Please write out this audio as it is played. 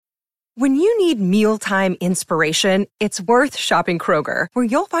When you need mealtime inspiration, it's worth shopping Kroger, where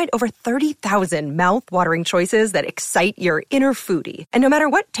you'll find over 30,000 mouth-watering choices that excite your inner foodie. And no matter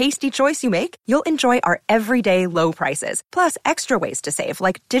what tasty choice you make, you'll enjoy our everyday low prices, plus extra ways to save,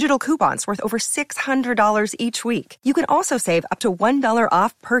 like digital coupons worth over $600 each week. You can also save up to $1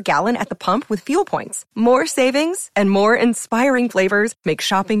 off per gallon at the pump with fuel points. More savings and more inspiring flavors make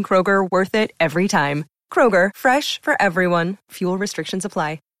shopping Kroger worth it every time. Kroger, fresh for everyone. Fuel restrictions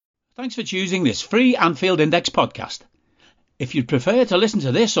apply. Thanks for choosing this free Anfield Index podcast. If you'd prefer to listen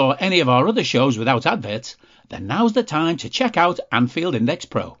to this or any of our other shows without adverts, then now's the time to check out Anfield Index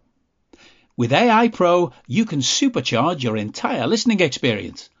Pro. With AI Pro, you can supercharge your entire listening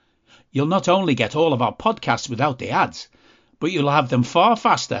experience. You'll not only get all of our podcasts without the ads, but you'll have them far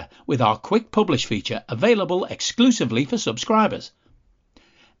faster with our Quick Publish feature available exclusively for subscribers.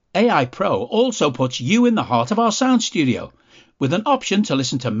 AI Pro also puts you in the heart of our sound studio, with an option to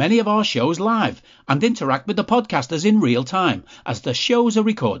listen to many of our shows live and interact with the podcasters in real time as the shows are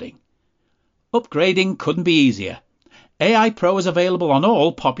recording. Upgrading couldn't be easier. AI Pro is available on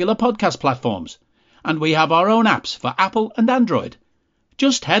all popular podcast platforms, and we have our own apps for Apple and Android.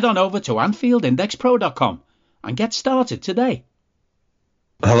 Just head on over to AnfieldIndexPro.com and get started today.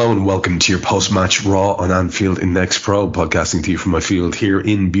 Hello and welcome to your post-match Raw on Anfield Index Pro, podcasting to you from my field here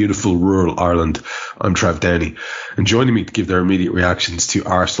in beautiful rural Ireland. I'm Trev Downey, and joining me to give their immediate reactions to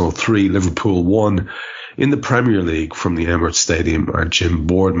Arsenal 3, Liverpool 1 in the Premier League from the Emirates Stadium are Jim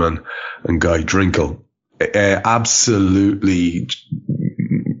Boardman and Guy Drinkle. Absolutely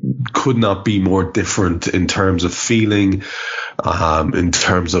could not be more different in terms of feeling, in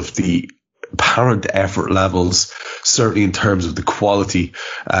terms of the apparent effort levels, certainly in terms of the quality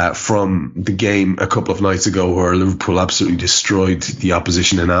from the game a couple of nights ago where Liverpool absolutely destroyed the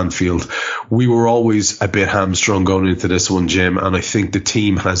opposition in Anfield. We were always a bit hamstrung going into this one, Jim, and I think the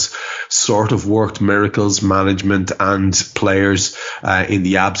team has sort of worked miracles, management and players in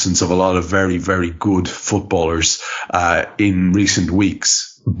the absence of a lot of very, very good footballers in recent weeks.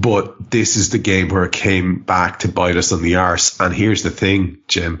 But this is the game where it came back to bite us on the arse. And here's the thing,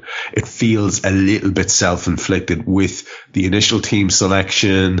 Jim. It feels a little bit self-inflicted with the initial team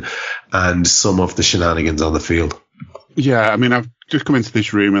selection and some of the shenanigans on the field. Yeah, I mean, I've just come into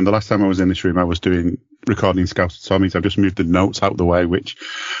this room, and the last time I was in this room, I was doing recording Scouts and Tommies. I've just moved the notes out of the way, which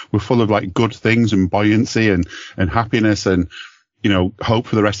were full of like good things and buoyancy and happiness and, you know, hope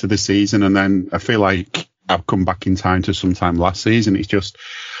for the rest of the season. And then I feel like I've come back in time to sometime last season. It's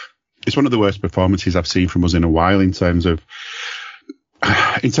one of the worst performances I've seen from us in a while in terms of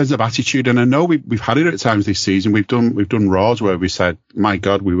attitude. And I know we've had it at times this season. We've done Raws where we said, my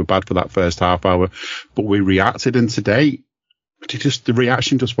God, we were bad for that first half hour, but we reacted. And today, the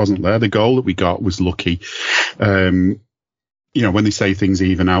reaction just wasn't there. The goal that we got was lucky. You know, when they say things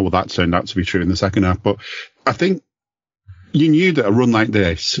even out, well, that turned out to be true in the second half. But I think you knew that a run like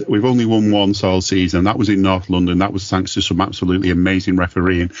this, we've only won once all season. That was in North London. That was thanks to some absolutely amazing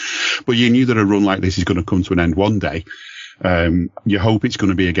refereeing. But you knew that a run like this is going to come to an end one day. You hope it's going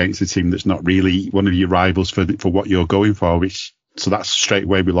to be against a team that's not really one of your rivals for what you're going for. So that's straight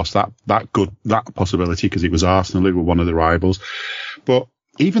away we lost that possibility because it was Arsenal who were one of the rivals. But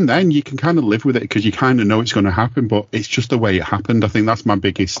even then, you can kind of live with it because you kind of know it's going to happen. But it's just the way it happened. I think that's my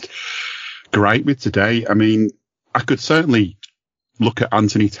biggest gripe with today. I mean, I could certainly look at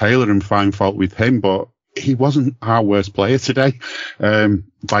Anthony Taylor and find fault with him, but he wasn't our worst player today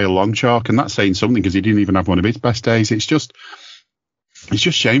by a long chalk, and that's saying something because he didn't even have one of his best days. It's just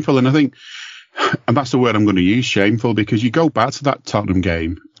shameful, and I think, and that's the word I'm going to use, shameful, because you go back to that Tottenham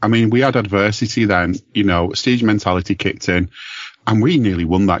game. I mean, we had adversity then, you know, siege mentality kicked in, and we nearly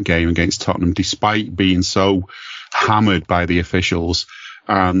won that game against Tottenham despite being so hammered by the officials.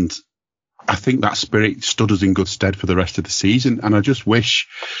 And I think that spirit stood us in good stead for the rest of the season. And I just wish,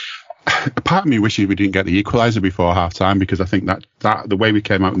 a part of me wishes we didn't get the equaliser before half time, because I think that the way we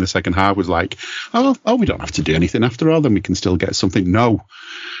came out in the second half was like, oh, we don't have to do anything after all, then we can still get something. No,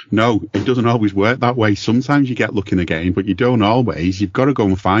 it doesn't always work that way. Sometimes you get luck in a game, but you don't always. You've got to go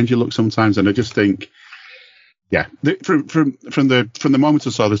and find your luck sometimes. And I just think, yeah, from the moment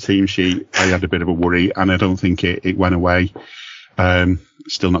I saw the team sheet, I had a bit of a worry, and I don't think it went away.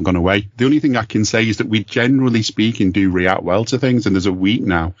 Still not gone away. The only thing I can say is that we, generally speaking, do react well to things, and there's a week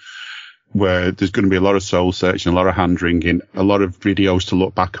now where there's going to be a lot of soul searching, a lot of hand wringing, a lot of videos to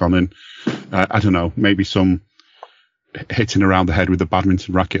look back on, and I don't know, maybe some hitting around the head with a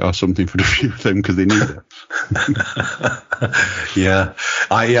badminton racket or something for a few of them because they need it. Yeah,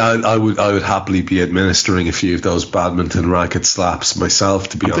 I would happily be administering a few of those badminton racket slaps myself.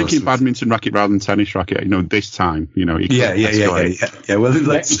 To be honest, I'm thinking badminton racket rather than tennis racket. This time, Yeah. Well,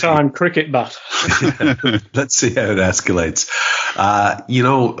 next time cricket bat. Let's see how it escalates.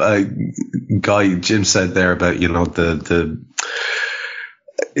 Guy Jim said there about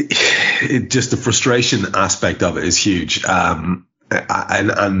just the frustration aspect of it is huge. And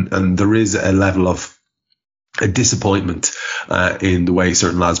there is a level of a disappointment in the way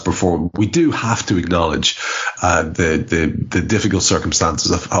certain lads perform. We do have to acknowledge the difficult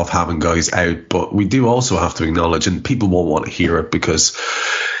circumstances of having guys out, but we do also have to acknowledge, and people won't want to hear it because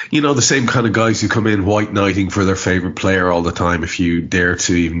the same kind of guys who come in white knighting for their favourite player all the time, if you dare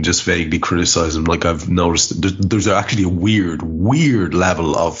to even just vaguely criticise them, like I've noticed, there's actually a weird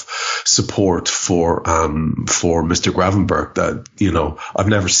level of support for Mr. Gravenberch that, I've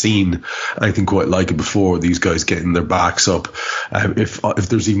never seen anything quite like it before. These guys getting their backs up. If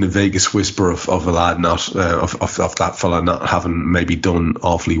there's even a vaguest whisper of a lad of that fella not having maybe done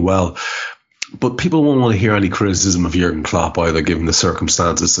awfully well. But people won't want to hear any criticism of Jurgen Klopp either, given the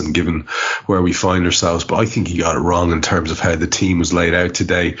circumstances and given where we find ourselves. But I think he got it wrong in terms of how the team was laid out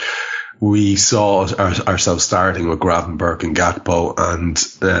today. We saw ourselves starting with Gravenberch and Gakpo, and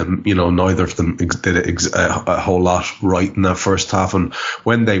neither of them did a whole lot right in that first half. And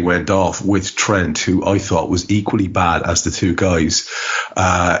when they went off with Trent, who I thought was equally bad as the two guys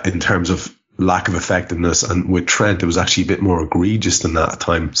in terms of lack of effectiveness, and with Trent it was actually a bit more egregious than that at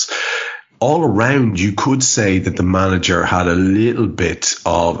times. All around, you could say that the manager had a little bit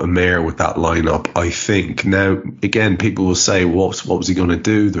of a mare with that lineup, I think. Now, again, people will say, what was he going to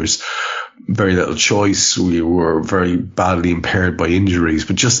do? There's very little choice. We were very badly impaired by injuries.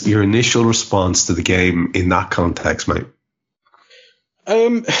 But just your initial response to the game in that context, mate.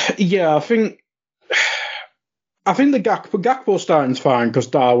 Yeah, I think the Gakpo starting's fine because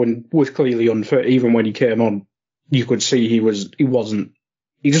Darwin was clearly unfit. Even when he came on, you could see he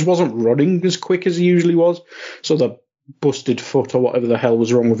just wasn't running as quick as he usually was. So the busted foot or whatever the hell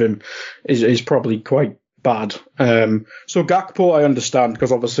was wrong with him is probably quite bad. So Gakpo, I understand,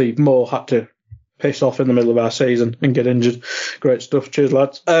 because obviously Mo had to piss off in the middle of our season and get injured. Great stuff. Cheers,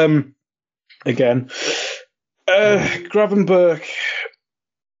 lads. Again, Gravenberch,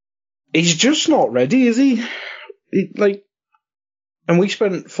 he's just not ready, is he? And we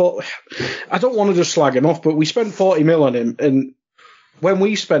spent I don't want to just slag him off, but we spent 40 mil on him, and when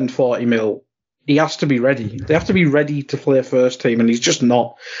we spend 40 mil, he has to be ready. They have to be ready to play first team, and he's just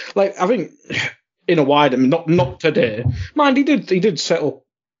not. I think in a wider, not today. Mind, he did settle.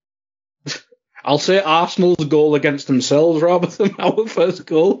 I'll say Arsenal's goal against themselves rather than our first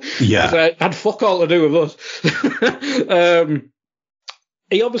goal. Yeah, it had fuck all to do with us.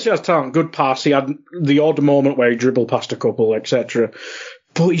 He obviously has talent, good pass. He had the odd moment where he dribbled past a couple, etc.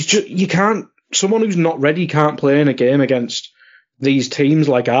 But you can't. Someone who's not ready can't play in a game against these teams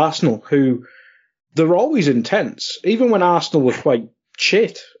like Arsenal, who they're always intense. Even when Arsenal was quite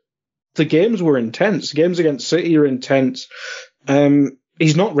shit, the games were intense. The games against City are intense.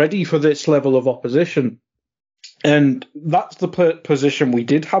 He's not ready for this level of opposition. And that's the position we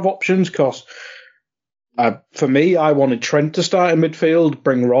did have options, because for me, I wanted Trent to start in midfield,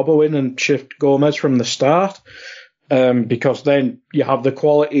 bring Robbo in and shift Gomez from the start. Because then you have the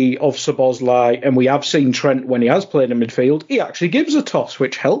quality of Szoboszlai, and we have seen Trent when he has played in midfield, he actually gives a toss,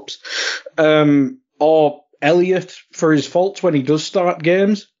 which helps. Or Elliott, for his faults when he does start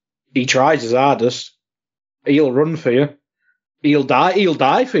games, he tries his hardest. He'll run for you. He'll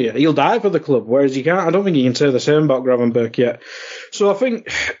die for you. He'll die for the club, whereas you can't. I don't think you can say the same about Gravenberch yet. So I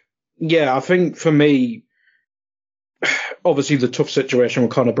think for me, obviously the tough situation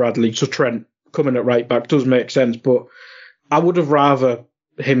with Conor Bradley, so Trent coming at right back does make sense, but I would have rather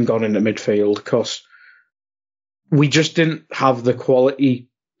him gone into midfield, because we just didn't have the quality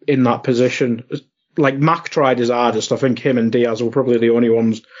in that position. Mac tried his hardest. I think him and Diaz were probably the only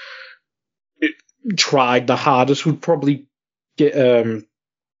ones tried the hardest. Would probably get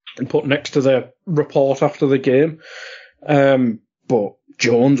put next to the report after the game. But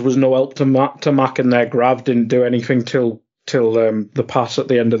Jones was no help to Mac, and their Grav didn't do anything till the pass at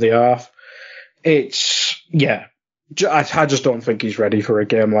the end of the half. I just don't think he's ready for a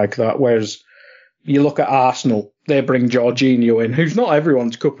game like that. Whereas you look at Arsenal, they bring Jorginho in, who's not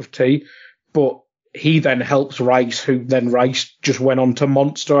everyone's cup of tea, but he then helps Rice, who then Rice just went on to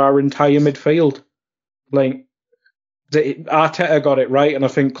monster our entire midfield. Arteta got it right, and I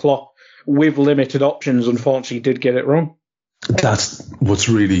think Klopp, with limited options, unfortunately did get it wrong. that's what's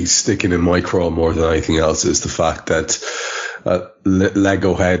really sticking in my craw more than anything else, is the fact that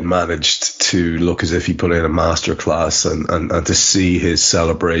Lego Head managed to look as if he put in a masterclass, and to see his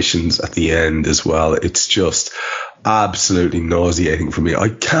celebrations at the end as well. It's just absolutely nauseating for me. I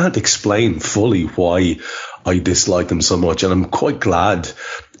can't explain fully why I dislike him so much, and I'm quite glad.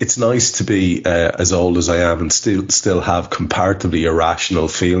 It's nice to be as old as I am and still have comparatively irrational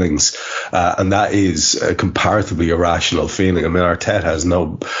feelings, and that is a comparatively irrational feeling. I mean, Arteta has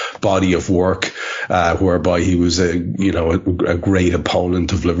no body of work whereby he was a great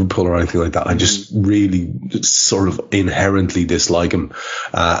opponent of Liverpool or anything like that. I just really sort of inherently dislike him,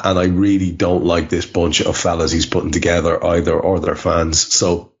 and I really don't like this bunch of fellas he's putting together either, or their fans.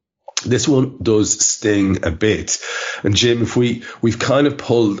 So this one does sting a bit. And Jim, if we've kind of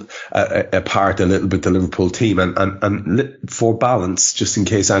pulled apart a little bit the Liverpool team, and for balance, just in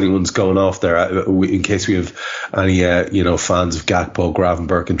case anyone's going off there, in case we have any fans of Gakpo,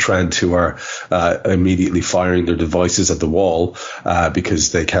 Gravenberch and Trent who are immediately firing their devices at the wall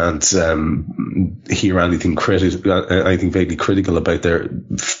because they can't hear anything vaguely critical about their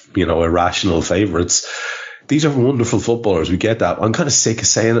irrational favourites. These are wonderful footballers. We get that. I'm kind of sick of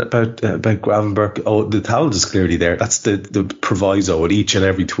saying it about Gravenberch. Oh, the talent is clearly there. That's the proviso at each and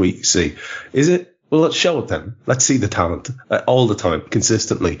every tweet you see. Is it? Well, let's show it then. Let's see the talent all the time,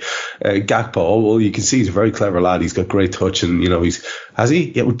 consistently. Gakpo, well, you can see he's a very clever lad. He's got great touch, and has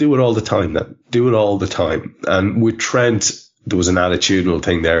he? Yeah, we'll do it all the time then. Do it all the time. And with Trent, there was an attitudinal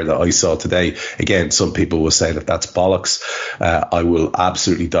thing there that I saw today. Again, some people will say that that's bollocks. I will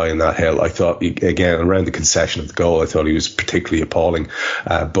absolutely die on that hill. I thought, again, around the concession of the goal, I thought he was particularly appalling,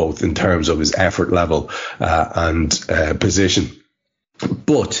 both in terms of his effort level and position.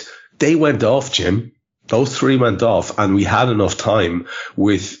 But they went off, Jim. Those three went off, and we had enough time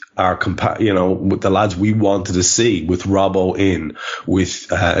with our with the lads we wanted to see, with Robbo in,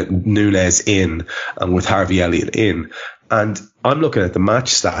 with Nunes in, and with Harvey Elliott in. And I'm looking at the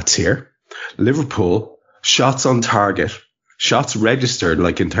match stats here. Liverpool, shots on target, shots registered,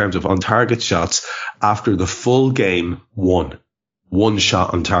 like in terms of on target shots, after the full game, one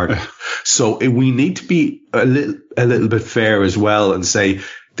shot on target. So we need to be a little bit fair as well and say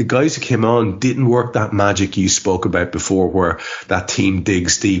the guys who came on didn't work that magic you spoke about before, where that team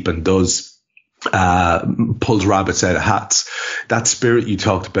digs deep and pulls rabbits out of hats. That spirit you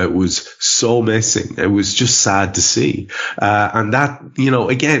talked about was so missing. It was just sad to see. And that,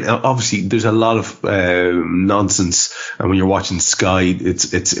 again, obviously there's a lot of nonsense. And when you're watching Sky,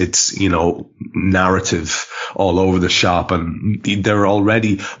 it's narrative all over the shop. And they're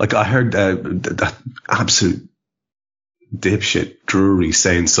already, like, I heard that absolute dipshit Drury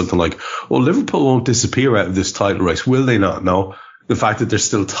saying something like, well, Liverpool won't disappear out of this title race. Will they not? No. The fact that they're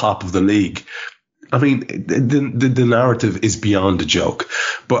still top of the league. I mean, the narrative is beyond a joke.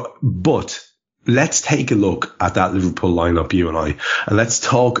 But let's take a look at that Liverpool lineup, you and I, and let's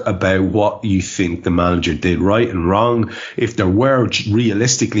talk about what you think the manager did right and wrong, if there were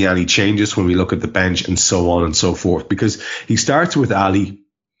realistically any changes when we look at the bench, and so on and so forth. Because he starts with Ali,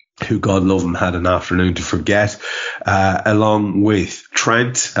 who, God love him, had an afternoon to forget, along with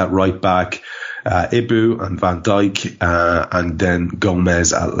Trent at right back, Ibu and Van Dijk, and then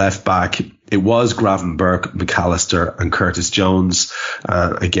Gomez at left back. It was Gravenberch, McAllister and Curtis Jones.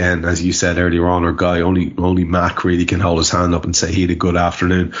 Again, as you said earlier on, our guy, only Mac really can hold his hand up and say he had a good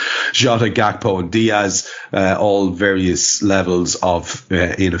afternoon. Jota, Gakpo and Diaz, all various levels of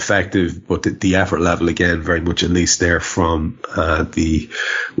ineffective, but the effort level, again, very much at least there from the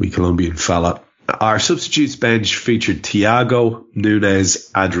wee Colombian fella. Our substitutes bench featured Thiago, Nunes,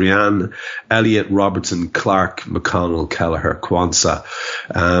 Adrian, Elliott, Robertson, Clark, McConnell, Kelleher, Kwanzaa.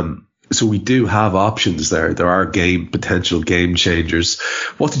 So we do have options there. There are potential game changers.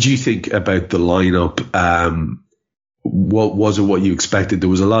 What did you think about the lineup? What was it what you expected? There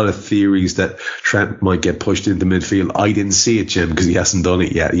was a lot of theories that Trent might get pushed into midfield. I didn't see it, Jim, because he hasn't done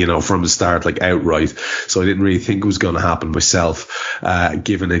it yet, from the start, like outright. So I didn't really think it was going to happen myself,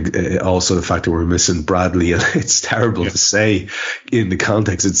 given also the fact that we're missing Bradley. And it's terrible to say in the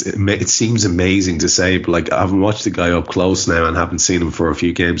context. It seems amazing to say, but like, I haven't watched the guy up close now and haven't seen him for a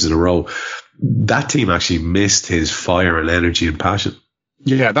few games in a row. That team actually missed his fire and energy and passion.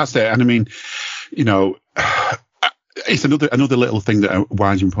 Yeah, that's it. And I mean, it's another little thing that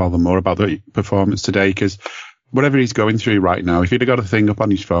winds me probably more about the performance today, because whatever he's going through right now, if he'd have got a thing up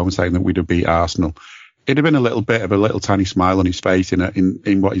on his phone saying that we'd have beat Arsenal, it'd have been a little tiny smile on his face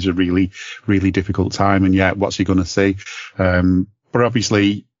in what is a really, really difficult time. And yet, what's he going to see? But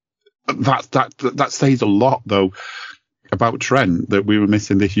obviously, that says a lot, though, about Trent, that we were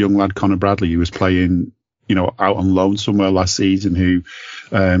missing this young lad, Conor Bradley, who was playing, out on loan somewhere last season who,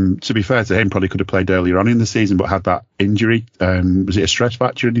 to be fair to him, probably could have played earlier on in the season, but had that injury. Was it a stress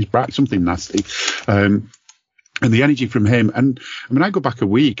fracture in his back? Something nasty. And the energy from him. And I mean, I go back a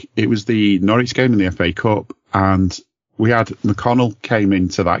week. It was the Norwich game in the FA Cup, and we had McConnell came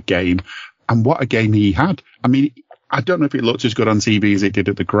into that game, and what a game he had. I mean, I don't know if it looked as good on TV as it did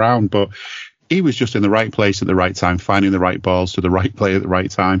at the ground, but he was just in the right place at the right time, finding the right balls to the right player at the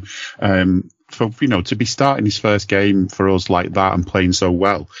right time. To be starting his first game for us like that and playing so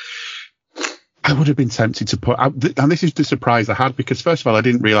well, I would have been tempted to put out, and this is the surprise I had, because first of all, I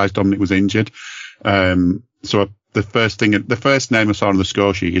didn't realise Dominic was injured. So the first name I saw on the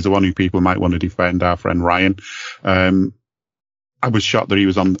score sheet is the one who people might want to defend, our friend Ryan. I was shocked that he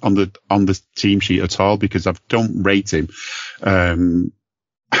was on the team sheet at all, because I don't rate him.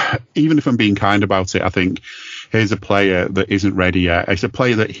 Even if I'm being kind about it, I think here's a player that isn't ready yet. It's a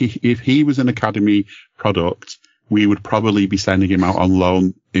player that if he was an academy product, we would probably be sending him out on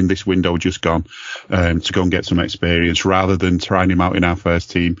loan in this window just gone, to go and get some experience, rather than trying him out in our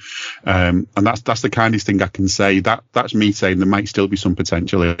first team. And that's the kindest thing I can say. That's me saying there might still be some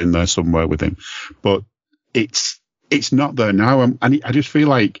potential in there somewhere with him, but it's not there now. And I just feel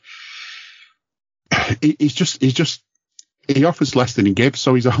like he offers less than he gives.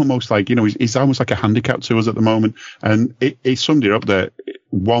 So he's almost like, he's almost like a handicap to us at the moment. And it summed it up that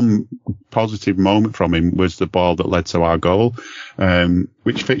one positive moment from him was the ball that led to our goal,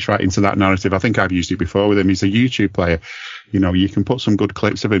 which fits right into that narrative. I think I've used it before with him. He's a YouTube player. You can put some good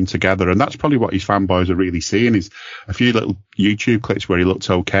clips of him together, and that's probably what his fanboys are really seeing, is a few little YouTube clips where he looked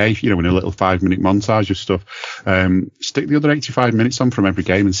okay, in a little 5-minute montage of stuff. Stick the other 85 minutes on from every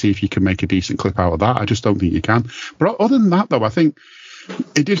game and see if you can make a decent clip out of that. I just don't think you can. But other than that, though, I think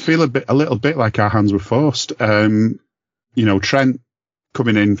it did feel a little bit like our hands were forced. Trent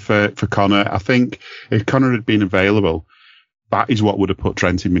coming in for Connor. I think if Connor had been available, that is what would have put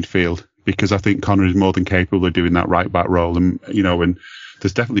Trent in midfield, because I think Connor is more than capable of doing that right back role. And, and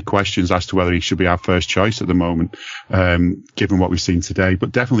there's definitely questions as to whether he should be our first choice at the moment, given what we've seen today.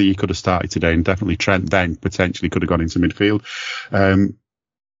 But definitely he could have started today, and definitely Trent then potentially could have gone into midfield.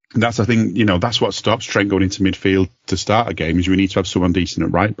 That's, I think, that's what stops Trent going into midfield to start a game, is we need to have someone decent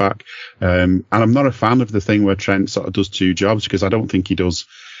at right back. And I'm not a fan of the thing where Trent sort of does two jobs, because I don't think he does.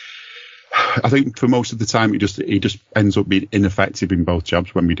 I think for most of the time he just ends up being ineffective in both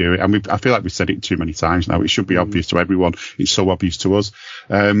jobs when we do it. And I feel like we've said it too many times now. It should be obvious to everyone. It's so obvious to us.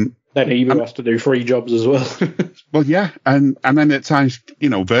 Then Evo has to do 3 jobs as well. Well, yeah. And then at times,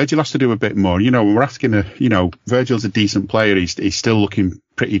 Virgil has to do a bit more. We're asking Virgil's a decent player. He's still looking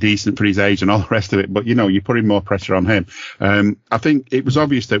pretty decent for his age and all the rest of it. But, you're putting more pressure on him. I think it was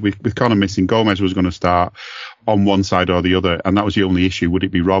obvious that with Connor missing, Gomez was going to start on one side or the other. And that was the only issue. Would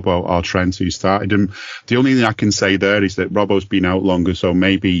it be Robbo or Trent who started? And the only thing I can say there is that Robbo's been out longer. So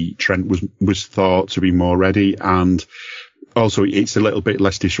maybe Trent was thought to be more ready. And also, it's a little bit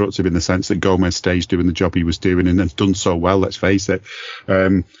less disruptive in the sense that Gomez stays doing the job he was doing and has done so well, let's face it.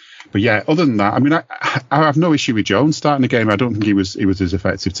 But yeah, other than that, I mean, I have no issue with Jones starting the game. I don't think he was as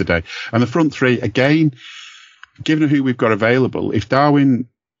effective today. And the front three, again, given who we've got available, if the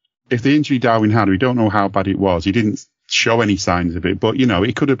injury Darwin had, we don't know how bad it was. He didn't show any signs of it, but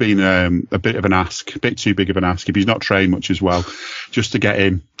it could have been a bit of an ask, a bit too big of an ask if he's not trained much as well, just to get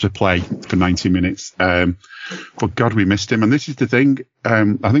him to play for 90 minutes. But God, we missed him. And this is the thing.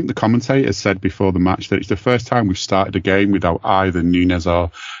 I think the commentator said before the match that it's the first time we've started a game without either Nunez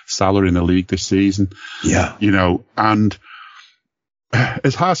or Salah in the league this season. Yeah. And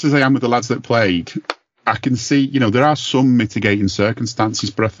as harsh as I am with the lads that played, I can see, there are some mitigating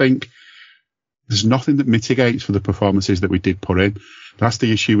circumstances, but I think there's nothing that mitigates for the performances that we did put in. That's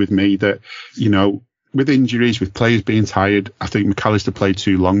the issue with me, that, with injuries, with players being tired, I think McAllister played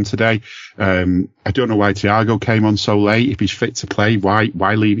too long today. I don't know why Thiago came on so late. If he's fit to play, why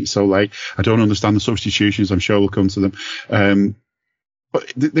leave it so late? I don't understand the substitutions. I'm sure we'll come to them.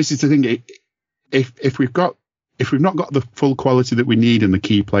 But this is the thing. If we've not got the full quality that we need and the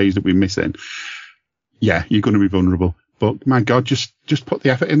key players that we're missing, yeah, you're going to be vulnerable. But my God, just put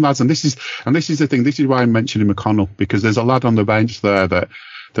the effort in, lads. And this is the thing. This is why I'm mentioning McConnell, because there's a lad on the bench there that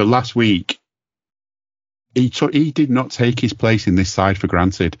last week he did not take his place in this side for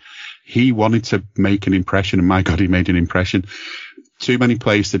granted. He wanted to make an impression, and my God, he made an impression. Too many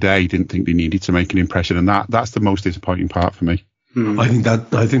players today didn't think they needed to make an impression, and that's the most disappointing part for me. I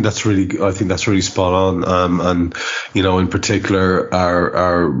think that's really spot on. And in particular,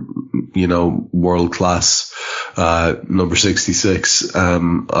 our world class number 66.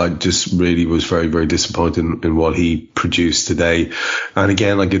 I just really was very, very disappointed in what he produced today. And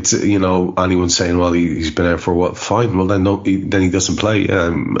again, like it's, anyone saying, well, he's been out for what? Fine. Well, then then he doesn't play.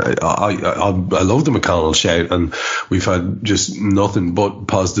 I love the McConnell shout, and we've had just nothing but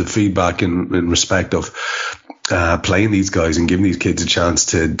positive feedback in respect of playing these guys and giving these kids a chance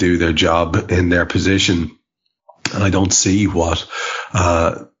to do their job in their position. And I don't see what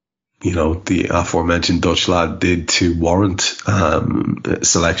the aforementioned Dutch lad did to warrant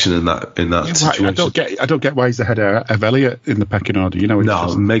selection in that situation. I don't get why he's ahead of Elliott in the pecking order.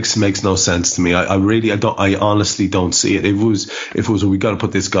 It makes no sense to me. I honestly don't see it. If it was we got to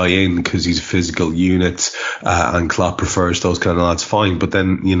put this guy in because he's a physical unit and Klopp prefers those kind of lads, fine. But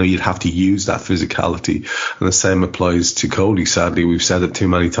then you'd have to use that physicality, and the same applies to Cody. Sadly, we've said it too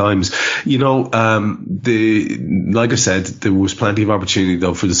many times. Like I said, there was plenty of opportunity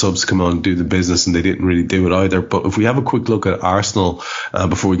though for the subs to come on and do the business, and they didn't really do it either. But if we have a quick look at Arsenal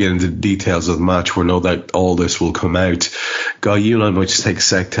before we get into the details of the match, where no doubt all this will come out, Guy, you and I might just take a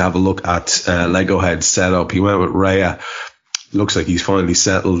sec to have a look at Lego Head's setup. He went with Raya. Looks like he's finally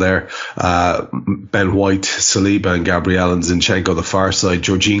settled there. Ben White, Saliba and Gabriel and Zinchenko the far side,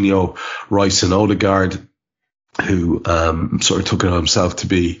 Jorginho, Rice and Odegaard, who sort of took it on himself to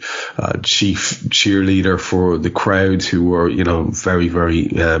be chief cheerleader for the crowd, who were, very,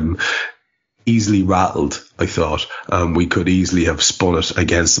 very easily rattled, I thought. We could easily have spun it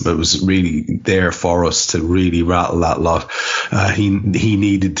against them. It was really there for us to really rattle that lot. He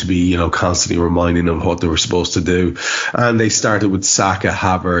needed to be, constantly reminding them what they were supposed to do. And they started with Saka,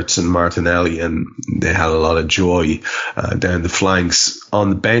 Havertz and Martinelli, and they had a lot of joy down the flanks.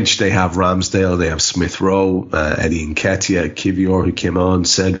 On the bench, they have Ramsdale, they have Smith Rowe, Eddie Nketiah, Kivior who came on,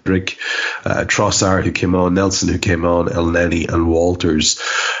 Cedric, Trossard who came on, Nelson who came on, Elneny and Walters.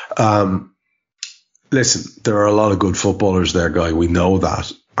 Listen, there are a lot of good footballers there, Guy. We know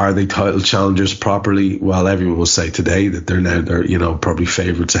that. Are they title challengers properly? Well, everyone will say today that they're probably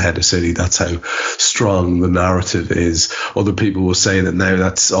favourites ahead of City. That's how strong the narrative is. Other people will say that now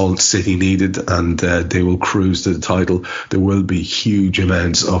that's all City needed and they will cruise to the title. There will be huge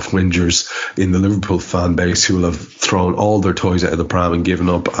amounts of whingers in the Liverpool fan base who will have thrown all their toys out of the pram and given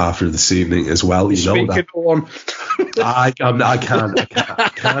up after this evening as well. That. I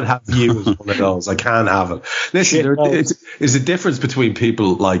can't have you as one of those. I can't have it. Listen, there's a difference between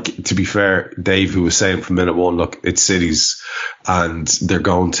people like, to be fair, Dave, who was saying from minute one, look, it's City's and they're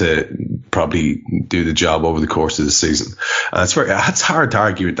going to probably do the job over the course of the season. It's hard to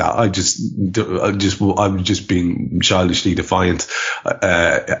argue with that. I'm just being childishly defiant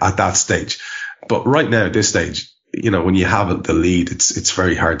at that stage. But right now, at this stage, when you have the lead, it's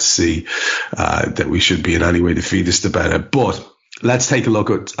very hard to see that we should be in any way defeatist about it. But let's take a look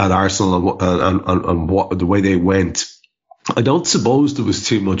at Arsenal and what the way they went. I don't suppose there was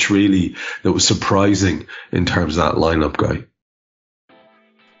too much really that was surprising in terms of that lineup, Guy.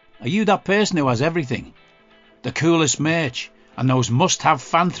 Are you that person who has everything? The coolest merch and those must-have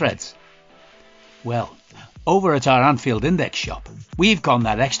fan threads? Well, over at our Anfield Index shop, we've gone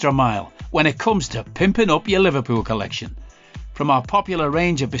that extra mile when it comes to pimping up your Liverpool collection. From our popular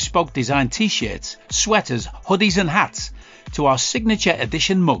range of bespoke design t-shirts, sweaters, hoodies and hats, to our signature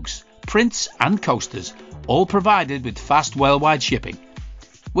edition mugs, prints and coasters, all provided with fast worldwide shipping.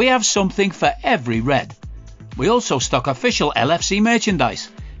 We have something for every red. We also stock official LFC merchandise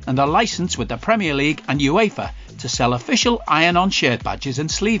and are licensed with the Premier League and UEFA to sell official iron-on shirt badges and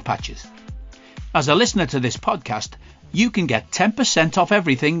sleeve patches. As a listener to this podcast, you can get 10% off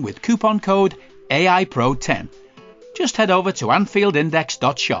everything with coupon code AIPRO10. Just head over to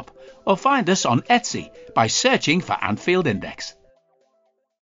AnfieldIndex.shop or find us on Etsy by searching for Anfield Index.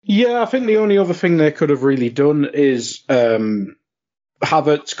 Yeah, I think the only other thing they could have really done is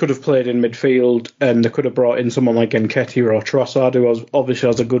Havertz could have played in midfield, and they could have brought in someone like Nketiah or Trossard, who obviously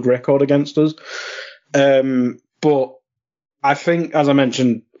has a good record against us. But I think, as I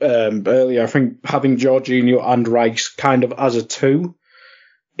mentioned earlier, I think having Jorginho and Rice kind of as a two,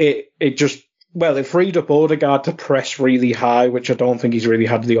 it freed up Odegaard to press really high, which I don't think he's really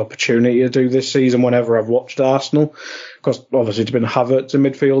had the opportunity to do this season whenever I've watched Arsenal, because obviously it's been Havertz in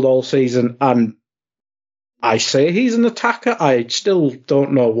midfield all season, and I say he's an attacker. I still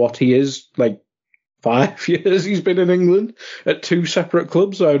don't know what he is. Like 5 years he's been in England at 2 separate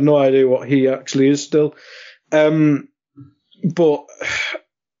clubs, so I have no idea what he actually is still. But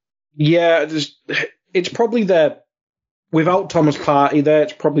yeah, it's probably without Thomas Partey there,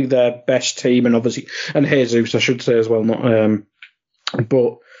 it's probably their best team, and obviously, and Jesus, I should say as well.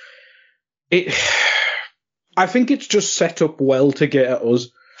 But I think it's just set up well to get at us.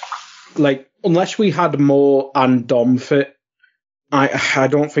 unless we had Moore and Dom fit, I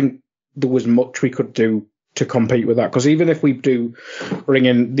don't think there was much we could do to compete with that. Because even if we do bring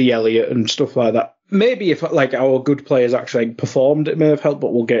in the Elliott and stuff like that, maybe if our good players actually performed, it may have helped.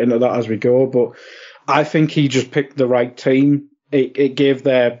 But we'll get into that as we go. But I think he just picked the right team. It gave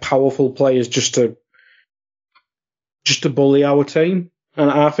their powerful players just to bully our team, and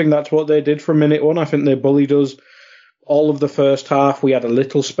I think that's what they did from minute one. I think they bullied us all of the first half. We had a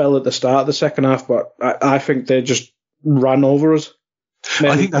little spell at the start of the second half, but I think they just ran over us.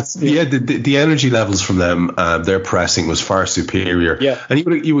 I think that's the energy levels from them. Their pressing was far superior. Yeah, and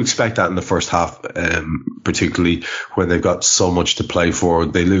you would expect that in the first half, particularly when they've got so much to play for.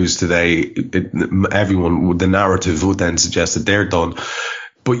 They lose today. The narrative would then suggest that they're done.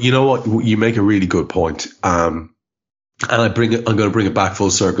 But you know what? You make a really good point. And I'm going to bring it back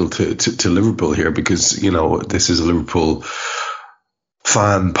full circle to Liverpool here, because this is a Liverpool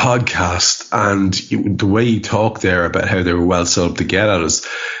fan podcast, and the way you talk there about how they were well set up to get at us.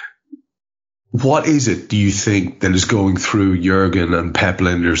 What is it, do you think, that is going through Jurgen and Pep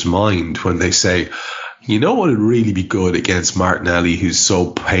Linder's mind when they say, you know what would really be good against Martinelli, who's so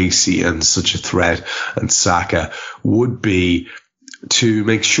pacey and such a threat, and Saka, would be to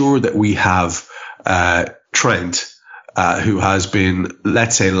make sure that we have Trent, who has been,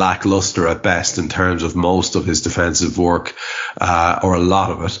 let's say, lackluster at best in terms of most of his defensive work, or a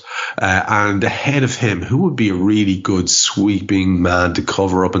lot of it. And ahead of him, who would be a really good sweeping man to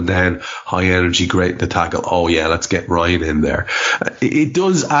cover up and down, high energy, great to tackle? Oh yeah, let's get Ryan in there. It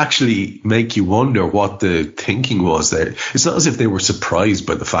does actually make you wonder what the thinking was there. It's not as if they were surprised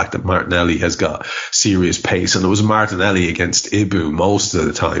by the fact that Martinelli has got serious pace, and it was Martinelli against Ibu most of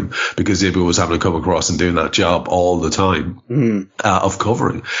the time, because Ibu was having to come across and doing that job all the time. Of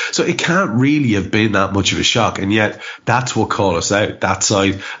covering. So it can't really have been that much of a shock, and yet that's what caught us out, that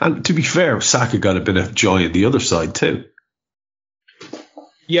side. And to be fair, Saka got a bit of joy on the other side too.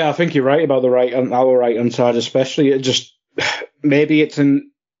 Yeah, I think you're right about our right hand side especially. It just, maybe it's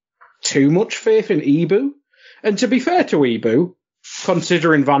in too much faith in Ibu. And to be fair to Ibu,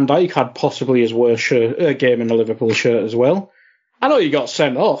 considering Van Dijk had possibly his worst game in a Liverpool shirt as well, I know he got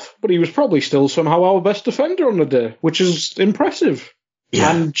sent off, but he was probably still somehow our best defender on the day, which is impressive.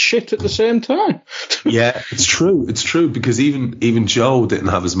 Yeah. And shit at the same time. Yeah, it's true. It's true, because even Joe didn't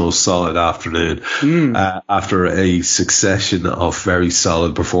have his most solid afternoon after a succession of very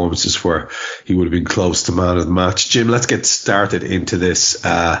solid performances where he would have been close to man of the match. Jim, let's get started into this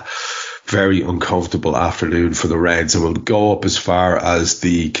very uncomfortable afternoon for the Reds, and we'll go up as far as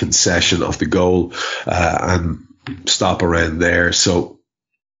the concession of the goal and stop around there. So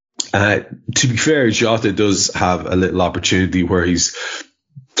to be fair, Jota does have a little opportunity where he's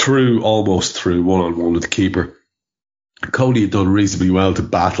almost through one-on-one with the keeper. Cody had done reasonably well to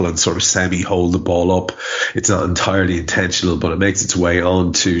battle and sort of semi-hold the ball up. It's not entirely intentional, but it makes its way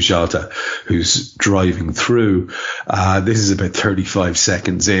on to Jota, who's driving through. This is about 35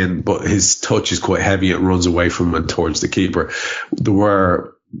 seconds in, but his touch is quite heavy and runs away from him and towards the keeper. There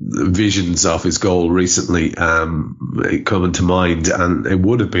were visions of his goal recently coming to mind, and it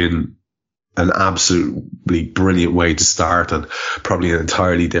would have been an absolutely brilliant way to start and probably an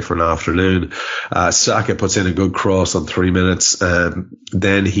entirely different afternoon. Saka puts in a good cross on 3 minutes.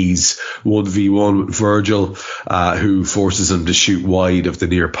 Then he's 1v1 with Virgil, who forces him to shoot wide of the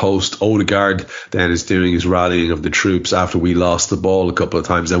near post. Odegaard then is doing his rallying of the troops after we lost the ball a couple of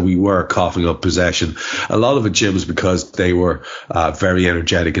times, and we were coughing up possession. A lot of it, Jim, was because they were very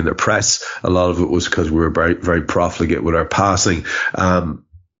energetic in their press. A lot of it was because we were very, very profligate with our passing.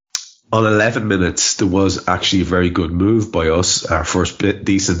 On 11 minutes, there was actually a very good move by us, our first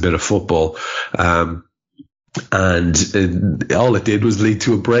decent bit of football. And all it did was lead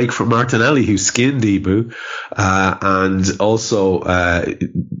to a break from Martinelli, who skinned Ibu. And also,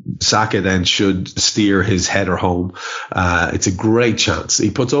 Saka then should steer his header home. It's a great chance.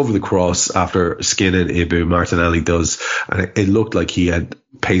 He puts over the cross after skinning Ibu, Martinelli does. And it looked like he had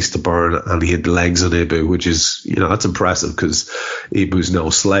pace to burn and he had legs on Ibu, which is, that's impressive because Ibu's no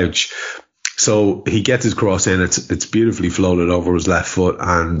slouch. So he gets his cross in. It's beautifully floated over his left foot,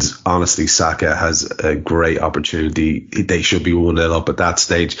 and honestly, Saka has a great opportunity. They should be 1-0 up at that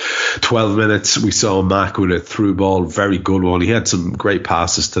stage. 12 minutes, we saw Mac with a through ball, very good one. He had some great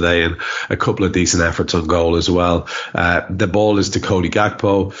passes today and a couple of decent efforts on goal as well. The ball is to Cody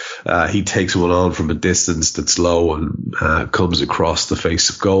Gakpo. He takes one on from a distance that's low and comes across the face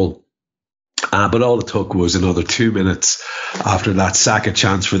of goal. But all it took was another 2 minutes after that Saka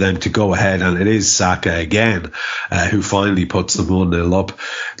chance for them to go ahead, and it is Saka again who finally puts them 1-0 up.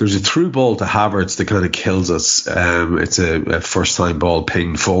 There's a through ball to Havertz that kind of kills us. It's a first-time ball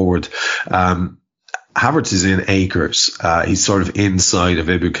pinged forward. Havertz is in acres. He's sort of inside of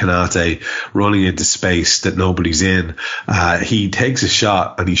Ibu Kanate, running into space that nobody's in. He takes a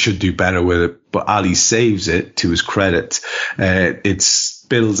shot and he should do better with it, but Ali saves it to his credit. It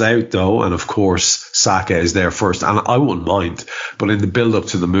spills out though, and of course Saka is there first, and I wouldn't mind, but in the build up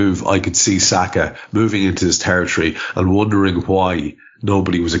to the move I could see Saka moving into his territory and wondering why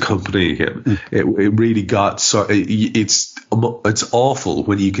nobody was accompanying him. It really got it's awful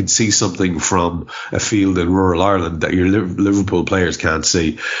when you can see something from a field in rural Ireland that your Liverpool players can't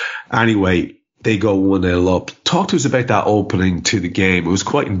see. Anyway, they go 1-0 up. Talk to us about that opening to the game. It was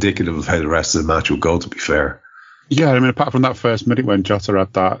quite indicative of how the rest of the match would go, to be fair. Yeah, I mean, apart from that first minute when Jota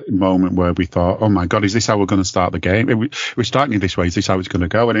had that moment where we thought, oh my God, is this how we're going to start the game? We're starting it this way. Is this how it's going to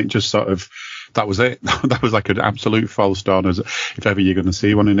go? And it just sort of, that was it. That was like an absolute false dawn, as if ever you're going to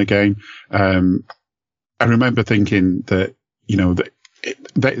see one in a game. I remember thinking that, you know,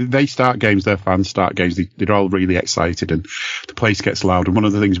 that they start games, their fans start games, they're all really excited and the place gets loud. And one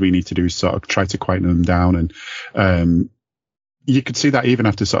of the things we need to do is sort of try to quieten them down. And you could see that even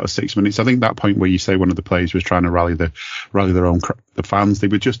after sort of 6 minutes. I think that point where you say one of the players was trying to rally their own the fans, they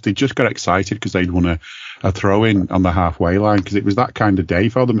just got excited because they'd won a throw in on the halfway line, because it was that kind of day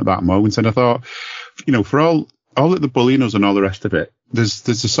for them at that moment. And I thought, you know, for all of the bullying us and all the rest of it, there's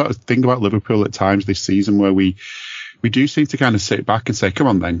a sort of thing about Liverpool at times this season where we do seem to kind of sit back and say, come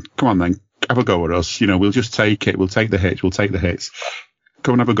on then, have a go at us. You know, we'll just take it. We'll take the hits.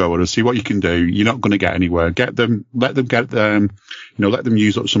 Come and have a go at us. See what you can do. You're not going to get anywhere. Let them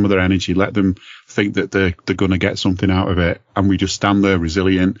use up some of their energy. Let them think that they're going to get something out of it. And we just stand there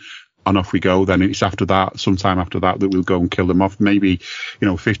resilient and off we go. Then it's sometime after that we'll go and kill them off. Maybe,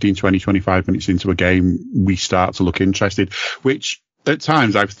 15, 20, 25 minutes into a game, we start to look interested, which at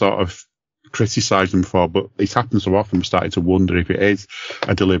times I've thought of criticised them for, but it's happened so often, I'm starting to wonder if it is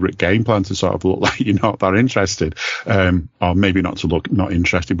a deliberate game plan to sort of look like you're not that interested, or maybe not to look not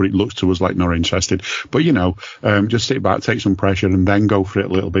interested, but it looks to us like not interested. But just sit back, take some pressure, and then go for it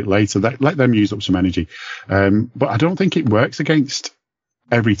a little bit later. Let them use up some energy. But I don't think it works against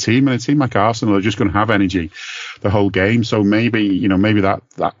every team, and a team like Arsenal are just going to have energy the whole game. So maybe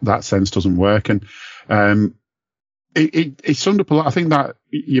that sense doesn't work. And it summed up a lot. I think that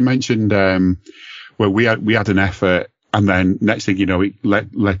you mentioned where we had an effort, and then next thing you know, it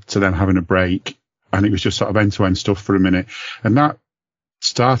led to them having a break, and it was just sort of end-to-end stuff for a minute. And that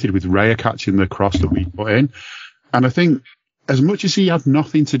started with Raya catching the cross that we put in. And I think as much as he had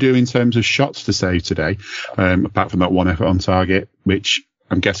nothing to do in terms of shots to save today, apart from that one effort on target, which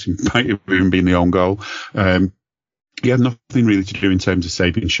I'm guessing might have even been the own goal, he had nothing really to do in terms of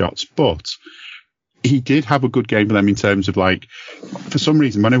saving shots. But he did have a good game for them in terms of, like, for some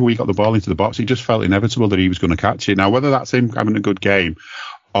reason, whenever we got the ball into the box, it just felt inevitable that he was going to catch it. Now, whether that's him having a good game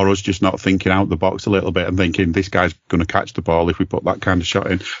or us just not thinking out the box a little bit and thinking this guy's going to catch the ball if we put that kind of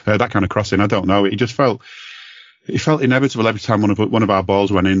shot in, that kind of cross in, I don't know. It felt inevitable every time one of our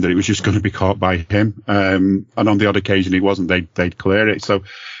balls went in that it was just going to be caught by him. And on the odd occasion it wasn't, they'd clear it. So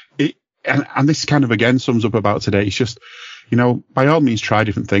and this kind of again sums up about today. It's just, by all means try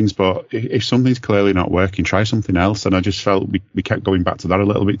different things, but if something's clearly not working, try something else. And I just felt we kept going back to that a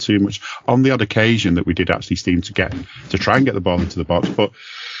little bit too much on the odd occasion that we did actually seem to try and get the ball into the box. But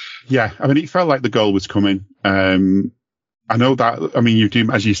yeah, I mean, it felt like the goal was coming. I know that, you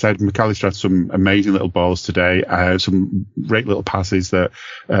do, as you said, McAllister had some amazing little balls today, some great little passes that,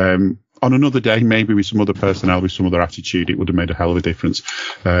 on another day, maybe with some other personnel, with some other attitude, it would have made a hell of a difference.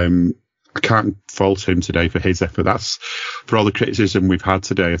 I can't fault him today for his effort. That's, for all the criticism we've had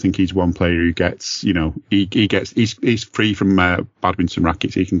today, I think he's one player who gets, he's free from badminton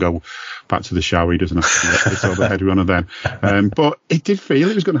rackets. He can go back to the shower. He doesn't have to get this overhead one of them. But it did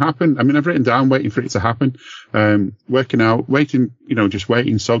feel it was going to happen. I mean, I've written down waiting for it to happen, waiting, just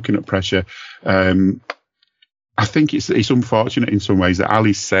waiting, soaking up pressure. I think it's unfortunate in some ways that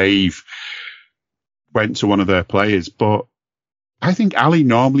Ali's save went to one of their players, but I think Ali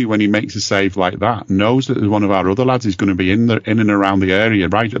normally, when he makes a save like that, knows that one of our other lads is going to be in and around the area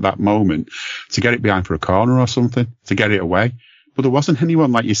right at that moment to get it behind for a corner or something, to get it away. But there wasn't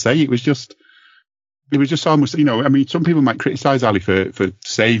anyone, like you say. It was just almost, some people might criticise Ali for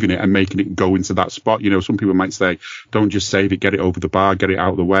saving it and making it go into that spot. Some people might say, don't just save it, get it over the bar, get it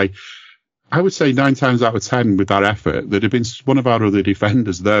out of the way. I would say 9 times out of 10 with that effort, there'd have been one of our other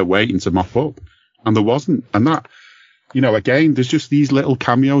defenders there waiting to mop up. And there wasn't. And that, Again, there's just these little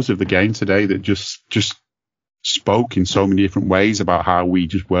cameos of the game today that just spoke in so many different ways about how we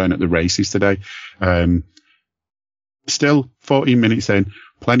just weren't at the races today. Still 14 minutes in,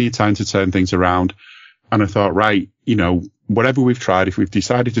 plenty of time to turn things around. And I thought, right, whatever we've tried, if we've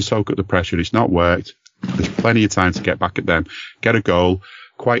decided to soak up the pressure, it's not worked. There's plenty of time to get back at them, get a goal,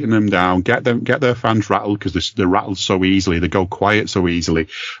 quieten them down, get their fans rattled because they're rattled so easily. They go quiet so easily.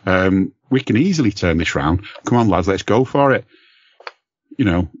 We can easily turn this round. Come on, lads, let's go for it.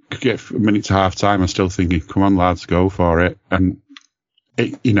 Get a minute to half time. I'm still thinking, come on, lads, go for it. And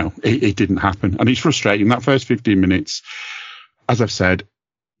it didn't happen. And it's frustrating. That first 15 minutes, as I've said,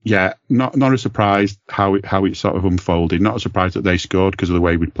 yeah, not a surprise how it sort of unfolded. Not a surprise that they scored because of the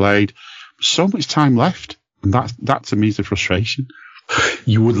way we played. So much time left. And that to me is a frustration.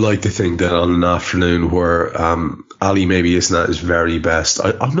 You would like to think that on an afternoon where Ali maybe isn't at his very best,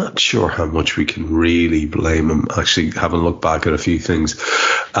 I'm not sure how much we can really blame him, actually, having looked back at a few things.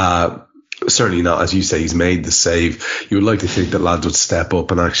 Certainly not, as you say, he's made the save. You would like to think that lads would step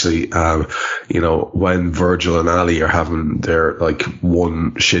up and actually, when Virgil and Ali are having their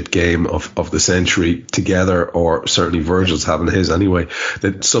one shit game of the century together, or certainly Virgil's having his anyway,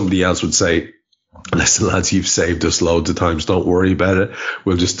 that somebody else would say, listen, lads, you've saved us loads of times. Don't worry about it.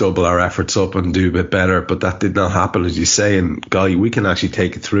 We'll just double our efforts up and do a bit better. But that did not happen, as you say. And, Guy, we can actually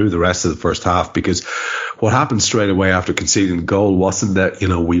take it through the rest of the first half, because what happened straight away after conceding the goal wasn't that,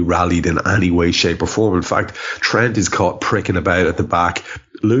 we rallied in any way, shape or form. In fact, Trent is caught pricking about at the back,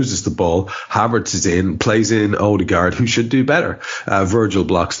 loses the ball. Havertz is in, plays in Odegaard, who should do better. Virgil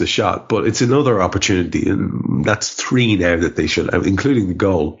blocks the shot. But it's another opportunity. And that's 3 now that they should have, including the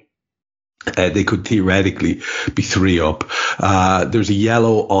goal. They could theoretically be 3 up. There's a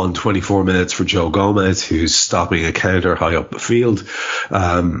yellow on 24 minutes for Joe Gomez, who's stopping a counter high up the field.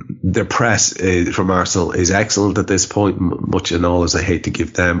 Their press from Arsenal is excellent at this point, much in all as I hate to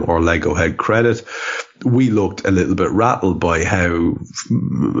give them or Lego Head credit. We looked a little bit rattled by how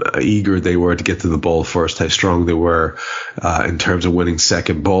eager they were to get to the ball first, how strong they were in terms of winning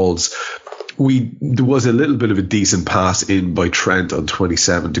second balls. There was a little bit of a decent pass in by Trent on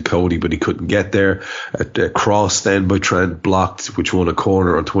 27 to Cody, but he couldn't get there. A cross then by Trent blocked, which won a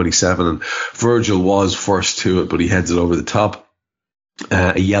corner on 27, and Virgil was first to it, but he heads it over the top.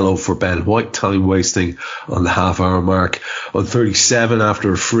 A yellow for Ben White, time wasting on the half-hour mark. On 37,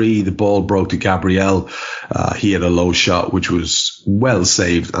 after a free, the ball broke to Gabriel. He had a low shot, which was well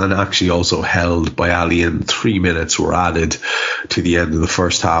saved and actually also held by Ali. And 3 minutes were added to the end of the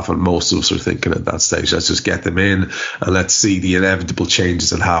first half. And most of us are thinking at that stage, let's just get them in and let's see the inevitable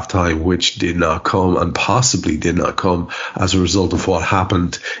changes at half-time, which did not come and possibly did not come as a result of what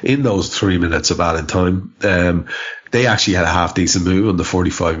happened in those 3 minutes of added time. They actually had a half-decent move on the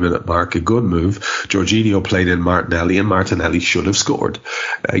 45-minute mark, a good move. Jorginho played in Martinelli, and Martinelli should have scored.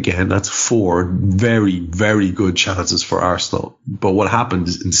 Again, that's 4 very, very good chances for Arsenal. But what happened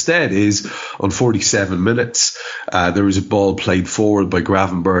instead is, on 47 minutes, there was a ball played forward by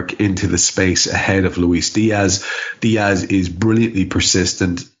Gravenberch into the space ahead of Luis Diaz. Diaz is brilliantly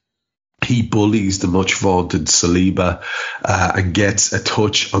persistent. He bullies the much vaunted Saliba and gets a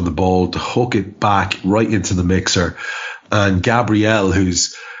touch on the ball to hook it back right into the mixer. And Gabriel,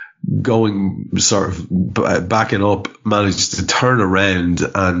 who's going sort of backing up, manages to turn around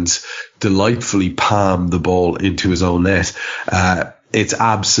and delightfully palm the ball into his own net. It's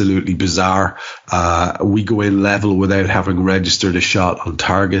absolutely bizarre. We go in level without having registered a shot on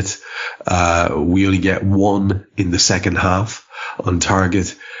target. We only get 1 in the second half on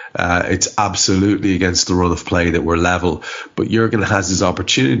target. It's absolutely against the run of play that we're level, but Jurgen has his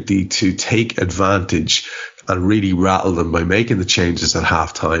opportunity to take advantage and really rattle them by making the changes at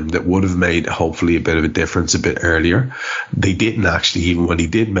halftime that would have made hopefully a bit of a difference a bit earlier. They didn't actually, even when he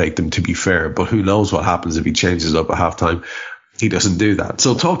did make them, to be fair, but who knows what happens if he changes up at halftime. He doesn't do that.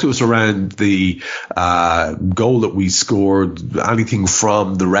 So talk to us around the goal that we scored, anything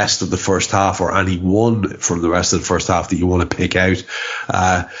from the rest of the first half or any one from the rest of the first half that you want to pick out.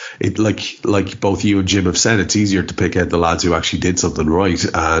 Like both you and Jim have said, it's easier to pick out the lads who actually did something right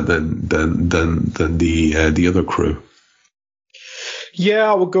than the other crew.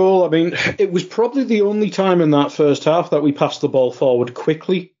 Yeah, our goal, I mean, it was probably the only time in that first half that we passed the ball forward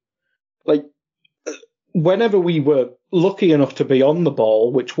quickly. Like, whenever we were lucky enough to be on the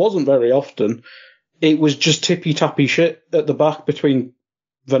ball, which wasn't very often, it was just tippy-tappy shit at the back between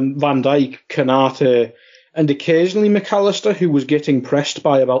Van Dijk, Kanate, and occasionally McAllister, who was getting pressed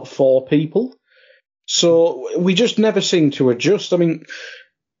by about 4 people. So we just never seemed to adjust. I mean,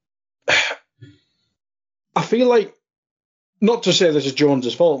 I feel like not to say this is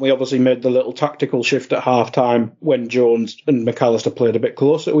Jones's fault. We obviously made the little tactical shift at half-time when Jones and McAllister played a bit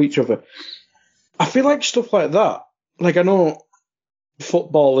closer to each other. I feel like stuff like that, like I know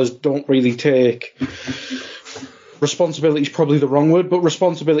footballers don't really take responsibility is probably the wrong word, but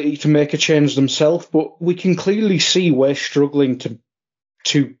responsibility to make a change themselves. But we can clearly see we're struggling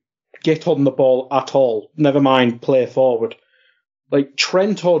to get on the ball at all, never mind play forward. Like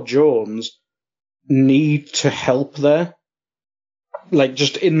Trent or Jones need to help there. Like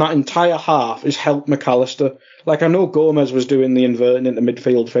just in that entire half is help McAllister. Like I know Gomez was doing the inverting into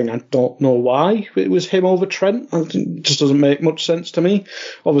midfield thing. I don't know why it was him over Trent. It just doesn't make much sense to me.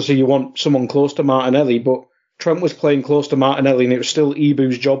 Obviously you want someone close to Martinelli, but Trent was playing close to Martinelli and it was still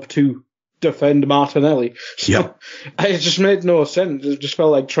Ibu's job to defend Martinelli. So Yep. It just made no sense. It just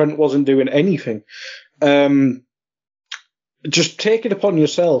felt like Trent wasn't doing anything. Just take it upon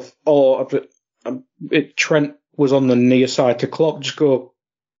yourself, or if Trent was on the near side to Klopp, just go,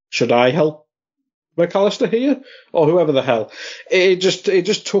 should I help McAllister here? Or whoever the hell. It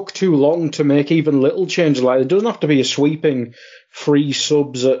just took too long to make even little changes like that. It doesn't have to be a sweeping free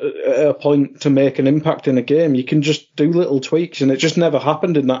subs at a point to make an impact in a game. You can just do little tweaks, and it just never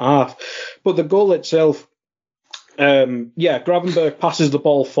happened in that half. But the goal itself, Gravenberch passes the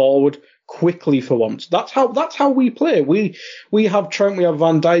ball forward quickly for once. That's how we play. We have Trent, we have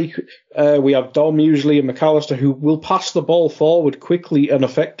Van Dijk, we have Dom usually and McAllister who will pass the ball forward quickly and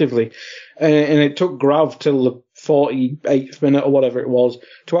effectively. And it took Grav till the 48th minute or whatever it was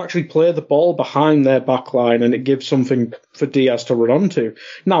to actually play the ball behind their back line, and it gives something for Diaz to run onto.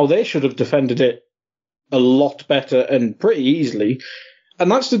 Now they should have defended it a lot better and pretty easily.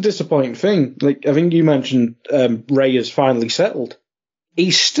 And that's the disappointing thing. Like I think you mentioned Ray has finally settled.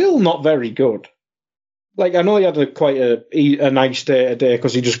 He's still not very good. Like I know he had quite a nice day today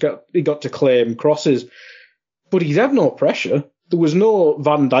because he got to claim crosses, but he's had no pressure. There was no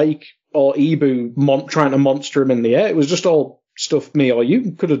Van Dijk or Ibu trying to monster him in the air. It was just all stuff me or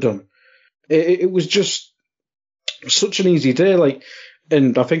you could have done. It was just such an easy day. Like,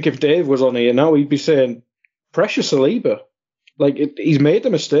 and I think if Dave was on here now, he'd be saying pressure Saliba. Like, he's made a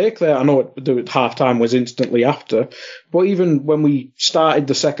mistake there. I know the half-time was instantly after, but even when we started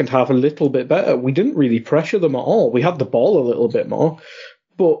the second half a little bit better, we didn't really pressure them at all. We had the ball a little bit more,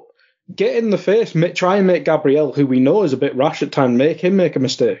 but get in the face, try and make Gabriel, who we know is a bit rash at times, make him make a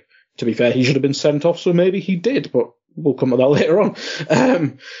mistake. To be fair, he should have been sent off, so maybe he did, but we'll come to that later on.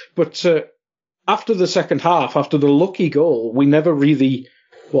 After the second half, after the lucky goal, we never really...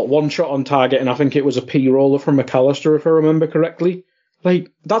 one shot on target, and I think it was a P-roller from McAllister, if I remember correctly.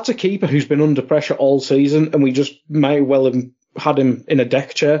 Like, that's a keeper who's been under pressure all season, and we just might well have had him in a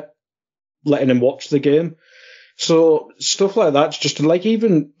deck chair, letting him watch the game. So, stuff like that's just, like,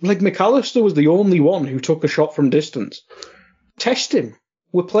 even, like, McAllister was the only one who took a shot from distance. Test him.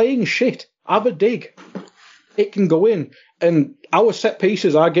 We're playing shit. Have a dig. It can go in. And our set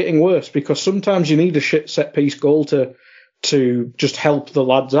pieces are getting worse, because sometimes you need a shit set piece goal to just help the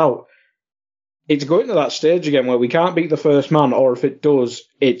lads out. It's going to that stage again where we can't beat the first man, or if it does,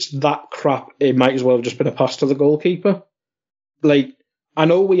 it's that crap. It might as well have just been a pass to the goalkeeper. Like, I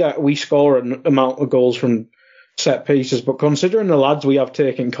know we score an amount of goals from set pieces, but considering the lads we have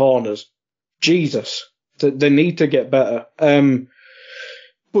taking corners, Jesus, they need to get better.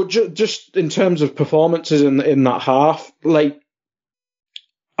 But just in terms of performances in that half, like,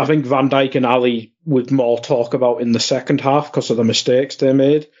 I think Van Dijk and Ali would more talk about in the second half because of the mistakes they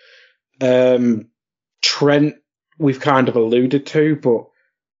made. Trent, we've kind of alluded to, but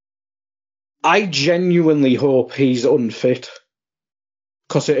I genuinely hope he's unfit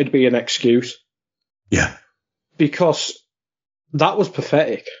because it'd be an excuse. Yeah. Because that was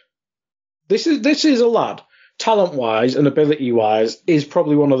pathetic. This is a lad, talent-wise and ability-wise, is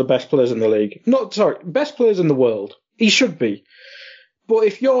probably one of the best players in the league. Best players in the world. He should be. But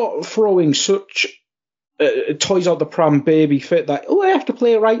if you're throwing such toys out the pram baby fit that, I have to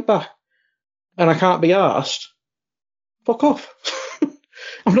play right back and I can't be arsed, fuck off.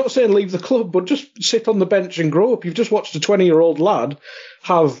 I'm not saying leave the club, but just sit on the bench and grow up. You've just watched a 20-year-old lad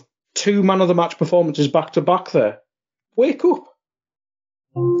have 2 man-of-the-match performances back-to-back there. Wake up.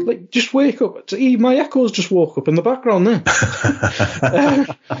 Like, just wake up. My echoes just woke up in the background there.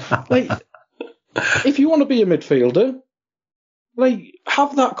 If you want to be a midfielder, like,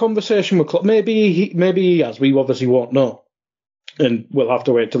 have that conversation with Klopp. Maybe he has. We obviously won't know. And we'll have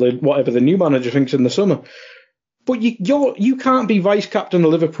to wait till whatever the new manager thinks in the summer. But you can't be vice-captain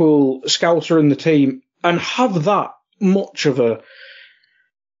of Liverpool, scouser in the team, and have that much of a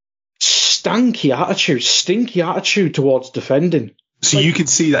stinky attitude towards defending. So you can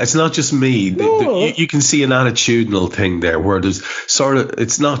see that it's not just me. You can see an attitudinal thing there where there's sort of,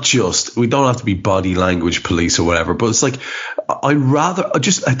 it's not just, we don't have to be body language police or whatever, but it's like, I'd rather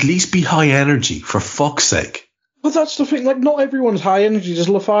just at least be high energy, for fuck's sake. Well, that's the thing. Like, not everyone's high energy. There's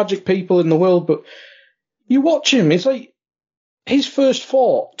lethargic people in the world, but you watch him. It's like his first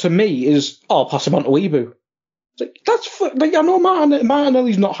thought to me is, "Oh, pass him on to Ibu." It's like, like, I know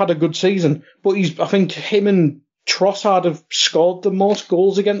Martinelli's not had a good season, but I think him and Trossard have scored the most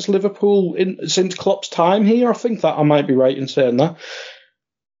goals against Liverpool since Klopp's time here. I think that I might be right in saying that.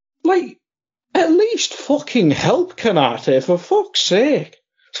 Like, at least fucking help Konate, for fuck's sake.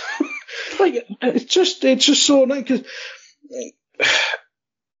 Like, it's just so nice, because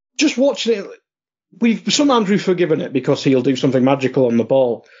just watching it, sometimes we've forgiven it because he'll do something magical on the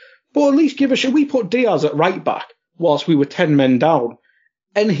ball, but at least give a shit. We put Diaz at right back whilst we were 10 men down,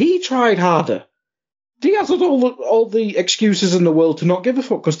 and he tried harder. Diaz had all the excuses in the world to not give a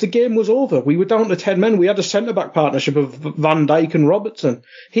fuck because the game was over. We were down to 10 men. We had a centre-back partnership of Van Dijk and Robertson.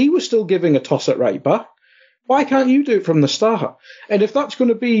 He was still giving a toss at right back. Why can't you do it from the start? And if that's going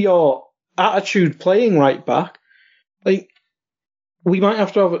to be your attitude playing right back, like, we might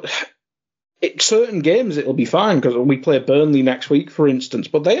have to have certain games it'll be fine because we play Burnley next week, for instance,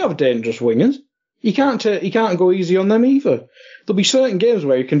 but they have dangerous wingers. You can't go easy on them either. There'll be certain games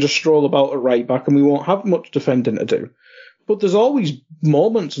where you can just stroll about at right back and we won't have much defending to do. But there's always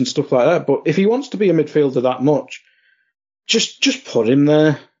moments and stuff like that. But if he wants to be a midfielder that much, just put him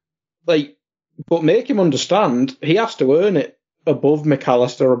there. Like, but make him understand he has to earn it above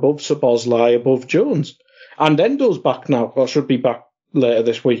McAllister, above Szoboszlai, above Jones. And Endo's back now, or should be back later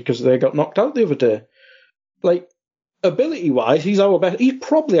this week because they got knocked out the other day. Like, ability-wise, he's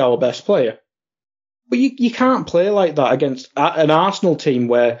probably our best player. But you can't play like that against an Arsenal team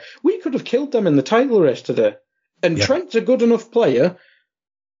where we could have killed them in the title race today. And yeah. Trent's a good enough player,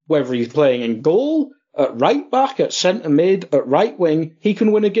 whether he's playing in goal, at right back, at centre mid, at right wing, he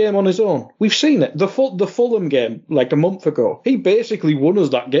can win a game on his own. We've seen it. The Fulham game, like a month ago, he basically won us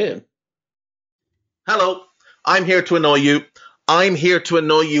that game. Hello, I'm here to annoy you. I'm here to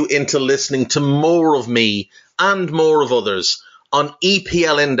annoy you into listening to more of me and more of others on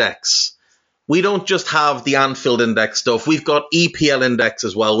EPL Index. We don't just have the Anfield Index stuff. We've got EPL Index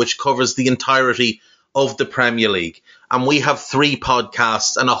as well, which covers the entirety of the Premier League. And we have 3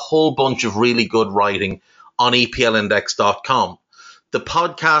 podcasts and a whole bunch of really good writing on EPLindex.com. The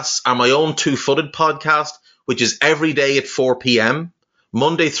podcasts are my own Two-Footed podcast, which is every day at 4 p.m,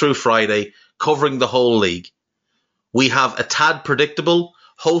 Monday through Friday, covering the whole league. We have A Tad Predictable,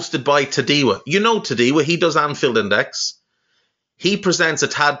 hosted by Tadiwa. You know Tadiwa, he does Anfield Index. He presents A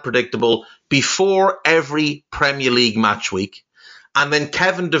Tad Predictable before every Premier League match week. And then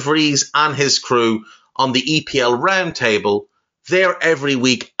Kevin De Vries and his crew on the EPL Roundtable, they're every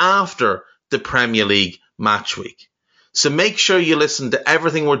week after the Premier League match week. So make sure you listen to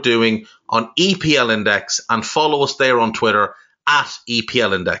everything we're doing on EPL Index and follow us there on Twitter at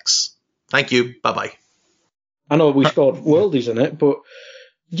EPL Index. Thank you. Bye-bye. I know we scored worldies in it, but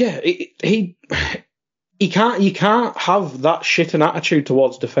yeah, you can't have that shit an attitude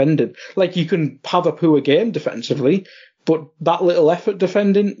towards defending. Like, you can have a poor game defensively, but that little effort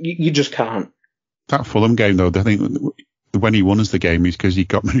defending, you just can't. That Fulham game, though, I think when he won us the game is because he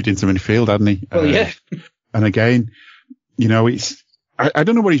got moved into midfield, hadn't he? Well, yeah. And again, you know, I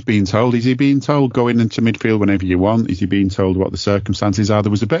don't know what he's being told. Is he being told go into midfield whenever you want? Is he being told what the circumstances are?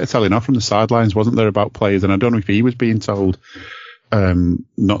 There was a bit of telling off from the sidelines, wasn't there, about players? And I don't know if he was being told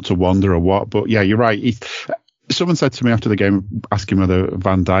not to wander or what. But yeah, you're right. Someone said to me after the game, asking whether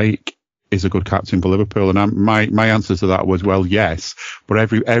Van Dijk is a good captain for Liverpool, and my answer to that was, well, yes, but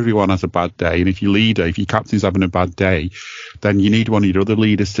everyone has a bad day, and if your captain's having a bad day, then you need one of your other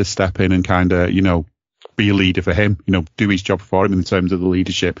leaders to step in and kind of, you know, be a leader for him, you know, do his job for him in terms of the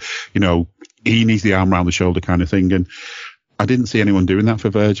leadership. You know, he needs the arm around the shoulder kind of thing, and I didn't see anyone doing that for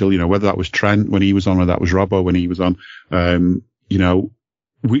Virgil. You know, whether that was Trent when he was on or that was Robbo when he was on. You know,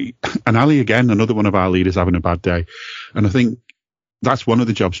 and Ali again, another one of our leaders having a bad day, and I think that's one of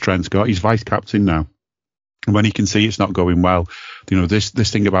the jobs Trent's got. He's vice captain now. And when he can see it's not going well, you know, this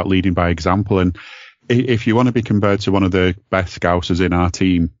thing about leading by example. And if you want to be compared to one of the best scousers in our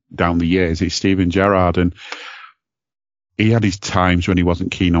team down the years, it's Steven Gerrard. And he had his times when he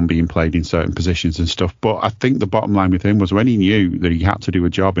wasn't keen on being played in certain positions and stuff. But I think the bottom line with him was when he knew that he had to do a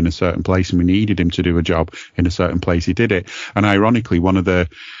job in a certain place and we needed him to do a job in a certain place, he did it. And ironically, one of the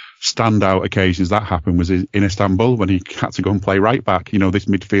standout occasions that happened was in Istanbul when he had to go and play right back. You know, this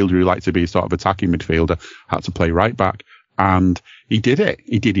midfielder who liked to be a sort of attacking midfielder had to play right back, and he did it.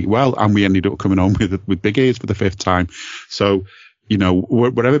 He did it well, and we ended up coming home with big ears for the 5th time. So You know,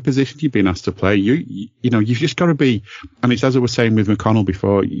 whatever position you've been asked to play, you know, you've just got to be, and it's as I was saying with McConnell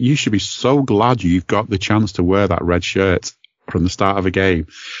before, you should be so glad you've got the chance to wear that red shirt from the start of a game.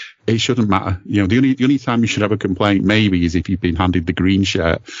 It shouldn't matter. You know, the only time you should have a complaint maybe is if you've been handed the green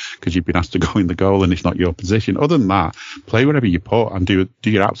shirt because you've been asked to go in the goal and it's not your position. Other than that, play wherever you put and do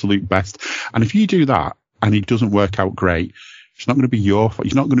your absolute best. And if you do that and it doesn't work out great, it's not going to be your fault.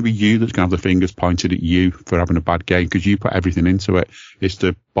 It's not going to be you that's going to have the fingers pointed at you for having a bad game because you put everything into it. It's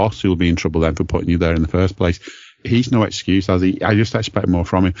the boss who'll be in trouble then for putting you there in the first place. He's no excuse, has he? I just expect more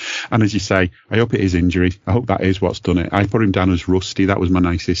from him. And as you say, I hope it is injury. I hope that is what's done it. I put him down as rusty. That was my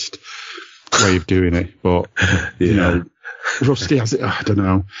nicest way of doing it. But, you know, rusty has it. I don't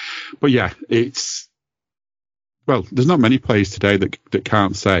know. But yeah, well, there's not many players today that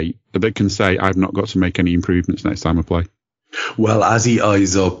can say, I've not got to make any improvements next time I play. Well, as he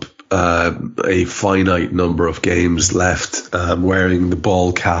eyes up a finite number of games left, wearing the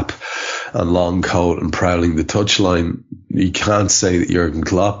ball cap and long coat and prowling the touchline, you can't say that Jurgen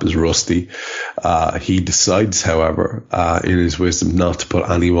Klopp is rusty. He decides, however, in his wisdom, not to put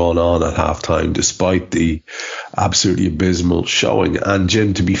anyone on at halftime, despite the absolutely abysmal showing. And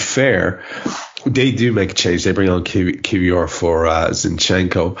Jim, to be fair, they do make a change. They bring on Kiwior for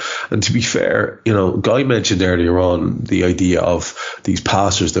Zinchenko. And to be fair, you know, Guy mentioned earlier on the idea of these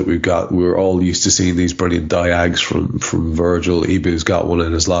passers that we've got. We're all used to seeing these brilliant diags from Virgil. Ibu's got one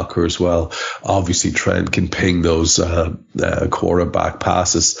in his locker as well. Obviously, Trent can ping those quarterback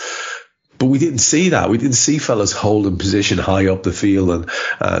passes. But we didn't see that. We didn't see fellas holding position high up the field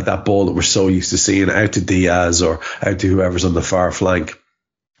and that ball that we're so used to seeing out to Diaz or out to whoever's on the far flank.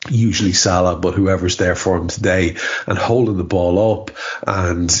 Usually Salah, but whoever's there for him today, and holding the ball up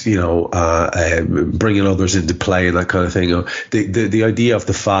and, you know, bringing others into play and that kind of thing. You know, the idea of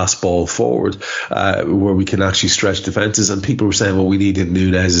the fast ball forward, where we can actually stretch defenses, and people were saying, well, we needed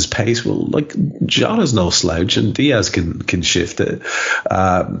Nunez's pace. Well, like, Jota's no slouch and Diaz can shift it.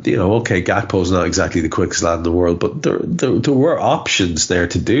 You know, okay, Gakpo's not exactly the quickest lad in the world, but there were options there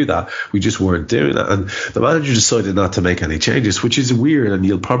to do that. We just weren't doing that. And the manager decided not to make any changes, which is weird, and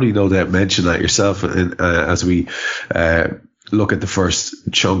you'll probably no doubt mention that yourself as we look at the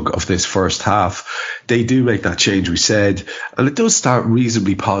first chunk of this first half. They do make that change, we said, and it does start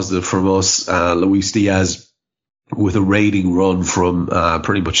reasonably positive from us. Luis Diaz with a raiding run from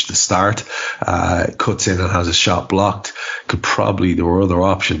pretty much the start, cuts in and has a shot blocked. There were other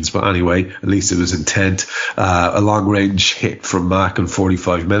options, but anyway, at least it was intent. A long range hit from Mac in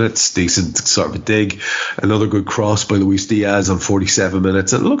 45 minutes, decent sort of a dig. Another good cross by Luis Diaz on 47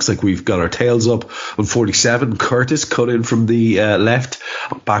 minutes. And it looks like we've got our tails up on 47. Curtis cut in from the left,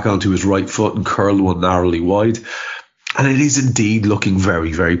 back onto his right foot and curled one narrowly wide. And it is indeed looking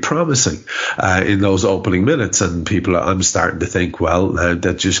very, very promising in those opening minutes. And I'm starting to think, well,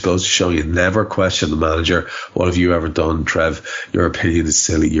 that just goes to show you never question the manager. What have you ever done, Trev? Your opinion is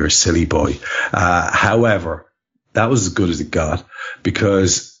silly. You're a silly boy. However, that was as good as it got,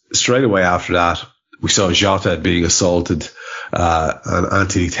 because straight away after that, we saw Jota being assaulted and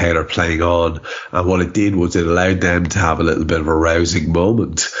Anthony Taylor playing on. And what it did was it allowed them to have a little bit of a rousing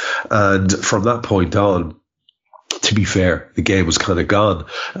moment. And from that point on, to be fair, the game was kind of gone.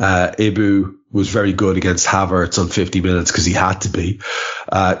 Ibu was very good against Havertz on 50 minutes because he had to be.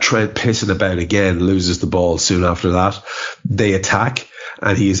 Trent pissing about again, loses the ball soon after that. They attack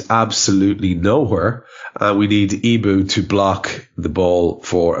and he is absolutely nowhere. We need Ibu to block the ball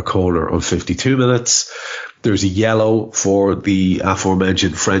for a corner on 52 minutes. There's a yellow for the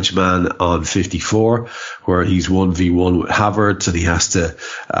aforementioned Frenchman on 54, where he's 1v1 with Havertz and he has to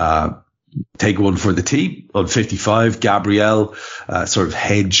take one for the team. On 55, Gabriel sort of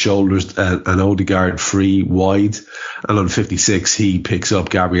head, shoulders, and Odegaard free wide. And on 56,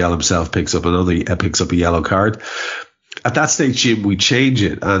 Gabriel himself picks up a yellow card. At that stage, Jim, we change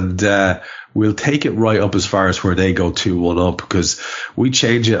it and we'll take it right up as far as where they go 2-1 up, because we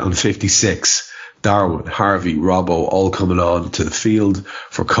change it on 56. Darwin, Harvey, Robbo all coming on to the field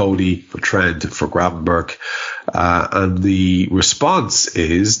for Cody, for Trent, for Gravenberch. And the response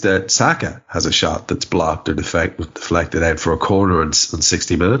is that Saka has a shot that's blocked or deflected out for a corner in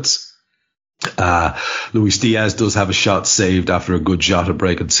 60 minutes. Luis Diaz does have a shot saved after a good Jota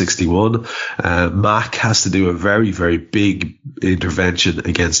break in 61. Mac has to do a very, very big intervention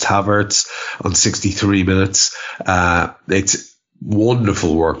against Havertz on 63 minutes. It's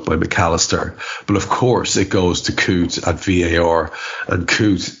wonderful work by McAllister. But of course, it goes to Coote at VAR, and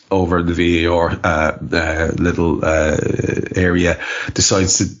Coote over in the VAR little area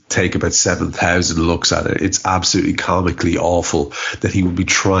decides to take about 7,000 looks at it. It's absolutely comically awful that he would be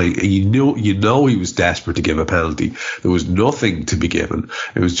trying. You know he was desperate to give a penalty. There was nothing to be given.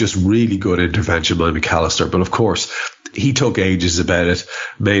 It was just really good intervention by McAllister. But of course, he took ages about it,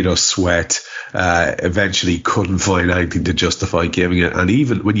 made us sweat, eventually couldn't find anything to justify giving it. And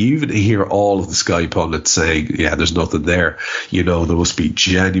even when you even hear all of the Sky pundits saying, yeah, there's nothing there, you know, there must be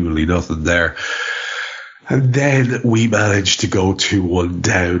genuinely nothing there. And then we managed to go 2-1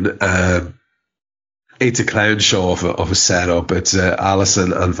 down. It's a clown show of a setup. It's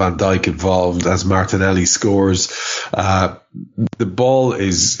Alisson and Van Dijk involved as Martinelli scores. The ball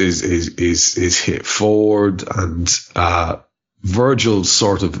is hit forward, and Virgil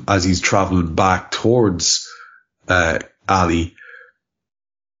sort of, as he's travelling back towards Ali,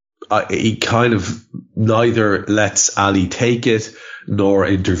 he kind of neither lets Ali take it nor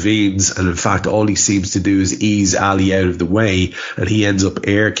intervenes, and in fact all he seems to do is ease Ali out of the way, and he ends up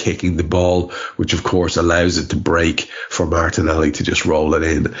air kicking the ball, which of course allows it to break for Martinelli to just roll it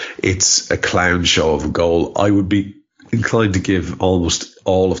in. It's a clown show of a goal. I would be inclined to give almost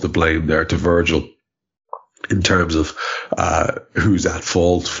all of the blame there to Virgil in terms of who's at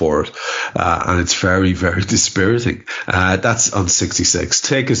fault for it, and it's very, very dispiriting. That's on 66.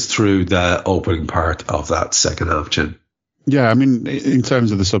 Take us through the opening part of that second half, Jim. Yeah, I mean, in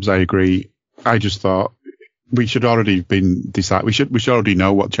terms of the subs, I agree. I just thought we should already been decided. We should already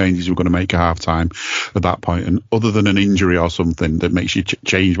know what changes we're going to make at half time at that point. And other than an injury or something that makes you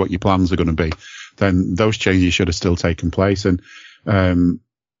change what your plans are going to be, then those changes should have still taken place. And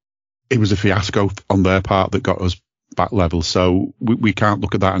it was a fiasco on their part that got us back level. So we can't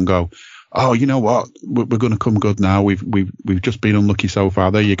look at that and go, oh, you know what, we're going to come good now. We've just been unlucky so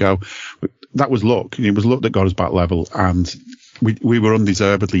far. There you go. That was luck. It was luck that got us back level, and we were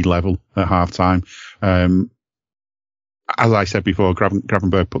undeservedly level at half time. As I said before,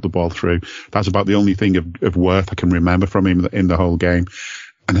 Gravenberch put the ball through. That's about the only thing of worth I can remember from him in the whole game.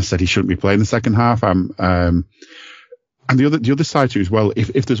 And I said he shouldn't be playing the second half. And the other side to it as well,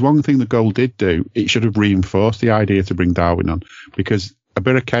 if there's one thing the goal did do, it should have reinforced the idea to bring Darwin on, because a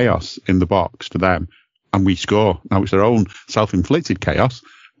bit of chaos in the box for them, and we score. Now it's their own self-inflicted chaos,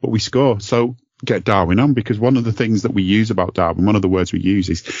 but we score. So get Darwin on, because one of the things that we use about Darwin, one of the words we use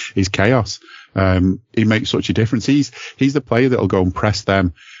is chaos. He makes such a difference. He's the player that'll go and press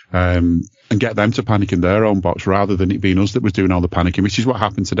them, and get them to panic in their own box rather than it being us that was doing all the panicking, which is what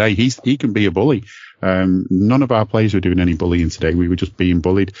happened today. He can be a bully. None of our players were doing any bullying today. We were just being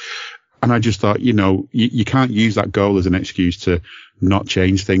bullied. And I just thought, you can't use that goal as an excuse to not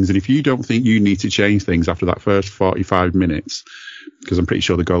change things. And if you don't think you need to change things after that first 45 minutes, because I'm pretty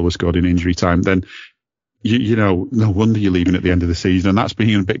sure the goal was scored in injury time, then, no wonder you're leaving at the end of the season. And that's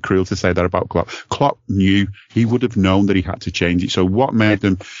being a bit cruel to say that about Klopp. Klopp knew, he would have known that he had to change it. So what made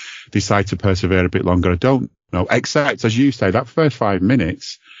them decide to persevere a bit longer? I don't know, except, as you say, that first 5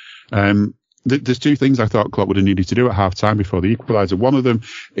 minutes, there's two things I thought Klopp would have needed to do at half time before the equaliser. One of them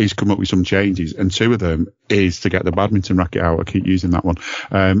is come up with some changes, and two of them is to get the badminton racket out. I keep using that one.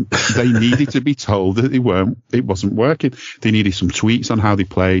 They needed to be told that it wasn't working. They needed some tweaks on how they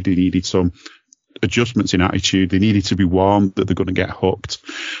played. They needed some adjustments in attitude. They needed to be warned that they're going to get hooked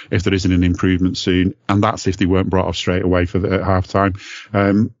if there isn't an improvement soon. And that's if they weren't brought off straight away at half time.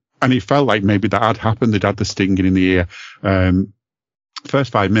 And it felt like maybe that had happened. They'd had the stinging in the ear.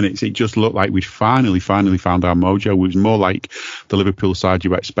 First 5 minutes, it just looked like we'd finally found our mojo. It was more like the Liverpool side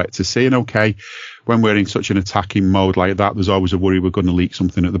you expect to see. And okay, when we're in such an attacking mode like that, there's always a worry we're going to leak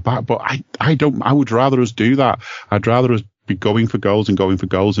something at the back. But I would rather us do that. I'd rather us be going for goals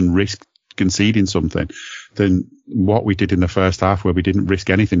and risk conceding something than what we did in the first half, where we didn't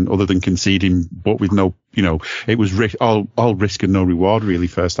risk anything other than conceding, but with no, it was all risk and no reward really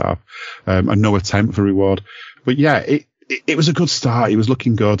first half, and no attempt for reward. But yeah, it was a good start. It was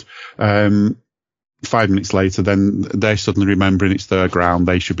looking good. 5 minutes later, then they're suddenly remembering it's their ground.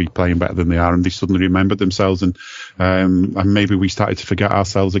 They should be playing better than they are. And they suddenly remembered themselves. And maybe we started to forget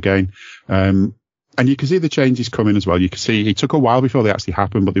ourselves again. And you can see the changes coming as well. You can see it took a while before they actually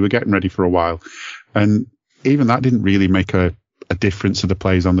happened, but they were getting ready for a while. And even that didn't really make a difference to the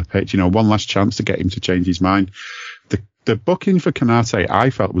players on the pitch. One last chance to get him to change his mind. The booking for Konate,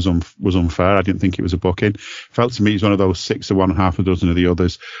 I felt was unfair. I didn't think it was a booking. Felt to me it's one of those 6 to 1, half a dozen of the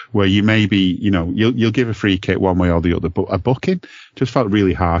others, where you maybe, you'll give a free kick one way or the other, but a booking just felt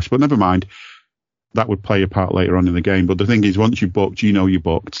really harsh. But never mind. that would play a part later on in the game. But the thing is, once you're booked, you know you're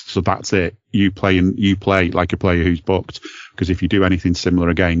booked. So that's it. You play like a player who's booked, because if you do anything similar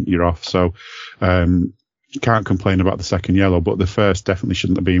again, you're off. So, can't complain about the second yellow, but the first definitely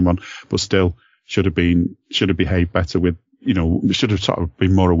shouldn't have been one, but still should have behaved better with, should have sort of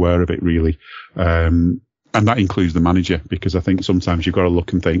been more aware of it, really. And that includes the manager, because I think sometimes you've got to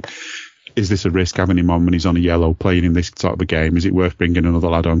look and think, is this a risk having him on when he's on a yellow playing in this sort of a game? Is it worth bringing another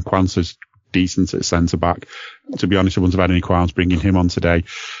lad on? Kwanzaa's decent at centre back. To be honest, I wouldn't have had any qualms bringing him on today.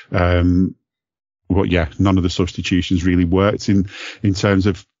 But yeah, none of the substitutions really worked in terms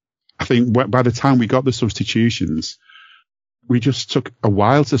of, I think by the time we got the substitutions, we just took a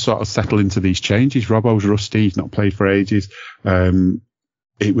while to sort of settle into these changes. Robbo's rusty, he's not played for ages.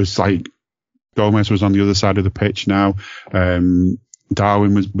 It was like Gomez was on the other side of the pitch now.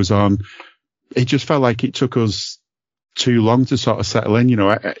 Darwin was on. It just felt like it took us too long to sort of settle in.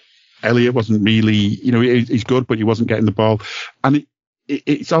 Elliot wasn't really, he's good, but he wasn't getting the ball. And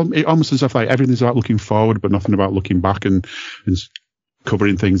it's almost as if like everything's about looking forward, but nothing about looking back and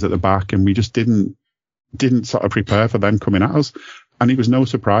covering things at the back. And we just didn't sort of prepare for them coming at us. And it was no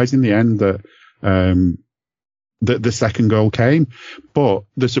surprise in the end that the second goal came. But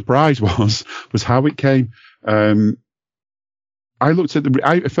the surprise was how it came. I looked at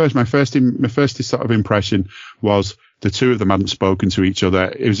my first sort of impression was the two of them hadn't spoken to each other.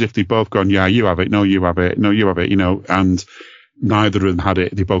 It was as if they'd both gone, yeah, you have it. No, you have it. No, you have it, and neither of them had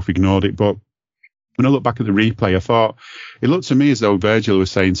it. They both ignored it. But when I look back at the replay, I thought it looked to me as though Virgil was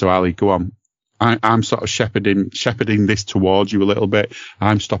saying to Ali, go on, I'm sort of shepherding this towards you a little bit.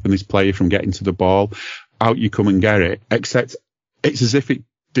 I'm stopping this player from getting to the ball. Out you come and get it. Except it's as if it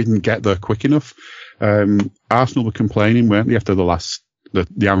didn't get there quick enough. Arsenal were complaining, weren't they, after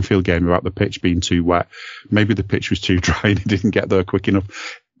the Anfield game about the pitch being too wet. Maybe the pitch was too dry and it didn't get there quick enough.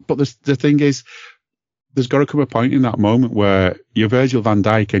 But the thing is, there's got to come a point in that moment where you're Virgil van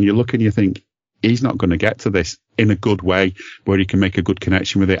Dijk and you look and you think, he's not going to get to this in a good way where he can make a good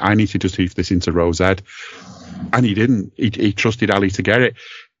connection with it. I need to just hoof this into Rose Ed. And he didn't. He trusted Ali to get it.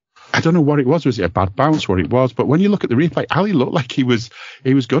 I don't know what it was. Was it a bad bounce? What it was? But when you look at the replay, Ali looked like he was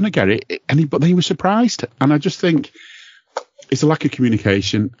going to get it, but then he was surprised. And I just think it's a lack of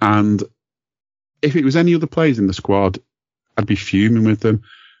communication. And if it was any other players in the squad, I'd be fuming with them.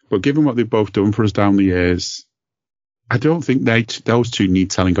 But given what they've both done for us down the years, I don't think those two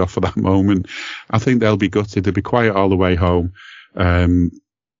need telling off for that moment. I think they'll be gutted. They'll be quiet all the way home.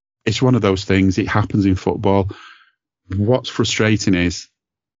 It's one of those things. It happens in football. What's frustrating is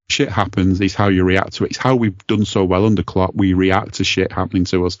shit happens. It's how you react to it. It's how we've done so well under Klopp. We react to shit happening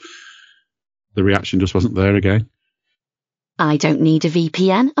to us. The reaction just wasn't there again. I don't need a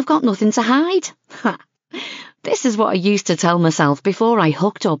VPN. I've got nothing to hide. This is what I used to tell myself before I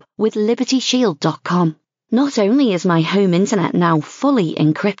hooked up with LibertyShield.com. Not only is my home internet now fully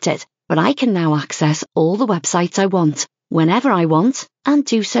encrypted, but I can now access all the websites I want, whenever I want, and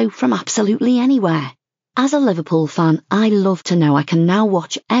do so from absolutely anywhere. As a Liverpool fan, I love to know I can now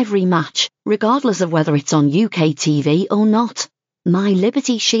watch every match, regardless of whether it's on UK TV or not. My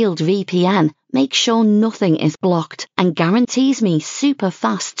Liberty Shield VPN makes sure nothing is blocked and guarantees me super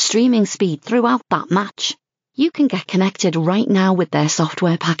fast streaming speed throughout that match. You can get connected right now with their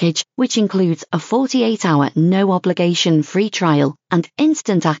software package, which includes a 48-hour no-obligation free trial and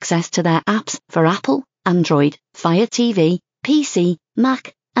instant access to their apps for Apple, Android, Fire TV, PC,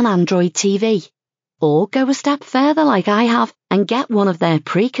 Mac and Android TV. Or go a step further like I have and get one of their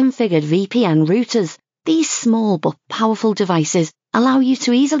pre-configured VPN routers. These small but powerful devices allow you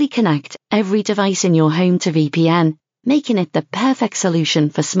to easily connect every device in your home to VPN, making it the perfect solution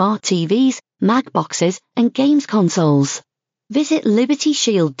for smart TVs, Mac boxes and games consoles. Visit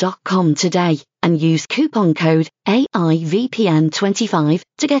LibertyShield.com today and use coupon code AIVPN25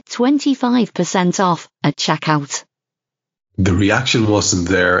 to get 25% off at checkout. The reaction wasn't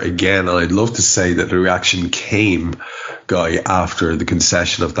there again, and I'd love to say that the reaction came, Guy, after the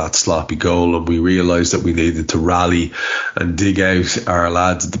concession of that sloppy goal, and we realised that we needed to rally and dig out our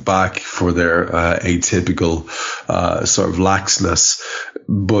lads at the back for their atypical sort of laxness.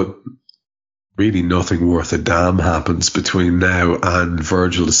 But really nothing worth a damn happens between now and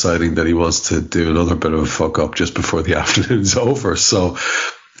Virgil deciding that he wants to do another bit of a fuck up just before the afternoon's over. So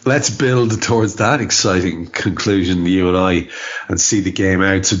let's build towards that exciting conclusion, you and I, and see the game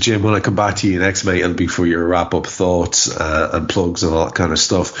out. So, Jim, when I come back to you next, mate, it'll be for your wrap-up thoughts and plugs and all that kind of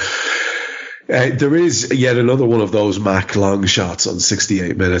stuff. There is yet another one of those Mac long shots on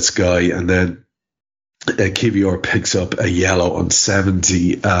 68 minutes, Guy, and then Kivior picks up a yellow on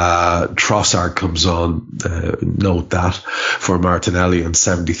 70. Trossard comes on, note that, for Martinelli on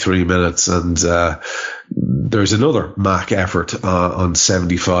 73 minutes. And there's another Mac effort on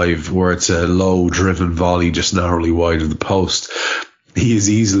 75 where it's a low-driven volley just narrowly wide of the post. He is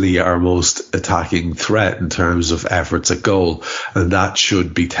easily our most attacking threat in terms of efforts at goal, and that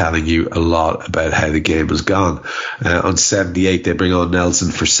should be telling you a lot about how the game has gone. On 78, they bring on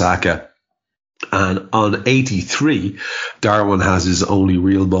Nelson for Saka. And on 83, Darwin has his only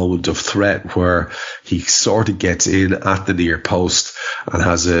real moment of threat where he sort of gets in at the near post and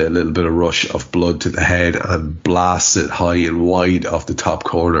has a little bit of rush of blood to the head and blasts it high and wide off the top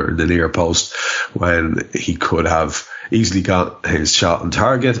corner in the near post when he could have easily got his shot on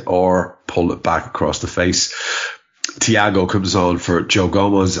target or pulled it back across the face. Thiago comes on for Joe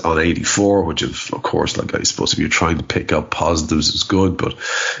Gomez on 84, which is, of course, like I suppose if you're trying to pick up positives, is good, but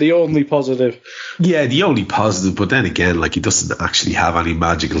the only positive. Yeah, the only positive, but then again, like, he doesn't actually have any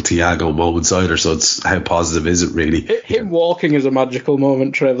magical Thiago moments either, so it's how positive is it really? Him walking is a magical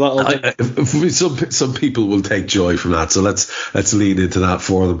moment, Trev. Some people will take joy from that, so let's lean into that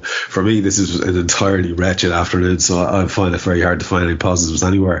for them. For me, this is an entirely wretched afternoon, so I find it very hard to find any positives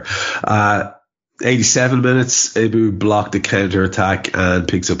anywhere. 87 minutes, Ibu blocked the counter attack and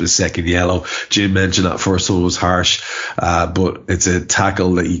picks up his second yellow. Jim mentioned that first one was harsh, but it's a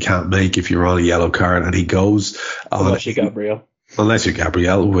tackle that you can't make if you're on a yellow card, and he goes. Unless you're Gabriel. Unless you're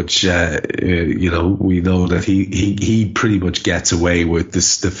Gabriel, which, we know that he pretty much gets away with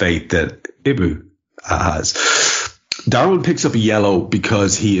the fate that Ibu has. Darwin picks up a yellow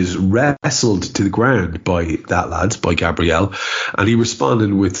because he is wrestled to the ground by Gabriel, and he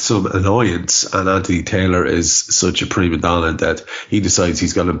responded with some annoyance, and Anthony Taylor is such a prima donna that he decides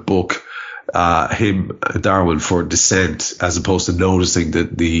he's going to book Darwin for dissent as opposed to noticing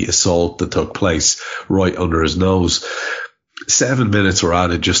the assault that took place right under his nose. 7 minutes were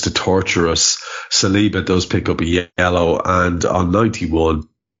added just to torture us. Saliba does pick up a yellow, and on 91,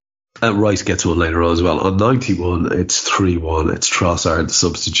 and Rice gets one later on as well. On 91, it's 3-1. It's Trossard, the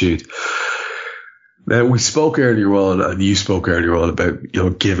substitute. Now, we spoke earlier on, and you spoke earlier on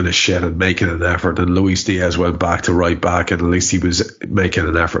about, giving a shit and making an effort, and Luis Diaz went back to right back, and at least he was making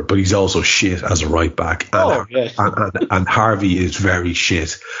an effort, but he's also shit as a right back. And Harvey is very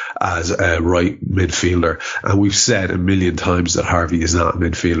shit as a right midfielder. And we've said a million times that Harvey is not a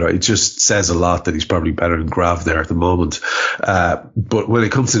midfielder. It just says a lot that he's probably better than Grav there at the moment. But when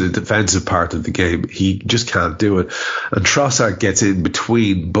it comes to the defensive part of the game, he just can't do it. And Trossard gets in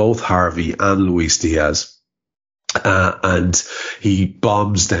between both Harvey and Luis Diaz. And he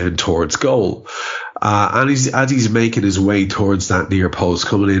bombs down towards goal. And as he's making his way towards that near post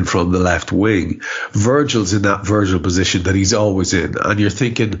coming in from the left wing, Virgil's in that Virgil position that he's always in. And you're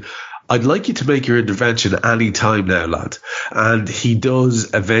thinking, I'd like you to make your intervention any time now, lad. And he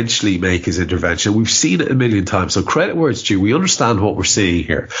does eventually make his intervention. We've seen it a million times. So credit where it's due. We understand what we're seeing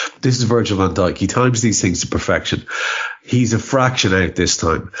here. This is Virgil van Dijk. He times these things to perfection. He's a fraction out this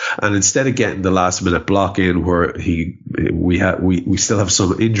time. And instead of getting the last minute block in where we still have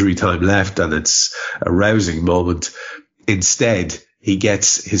some injury time left and it's a rousing moment, instead he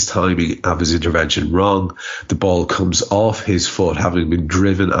gets his timing of his intervention wrong. The ball comes off his foot, having been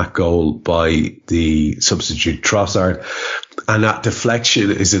driven at goal by the substitute Trossard. And that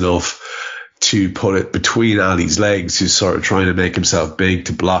deflection is enough to put it between Ali's legs, who's sort of trying to make himself big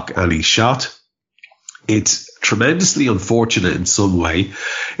to block Ali's shot. It's tremendously unfortunate in some way.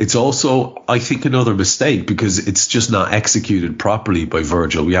 It's also, I think, another mistake because it's just not executed properly by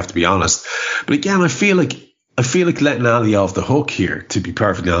Virgil. We have to be honest. But again, I feel like letting Ali off the hook here, to be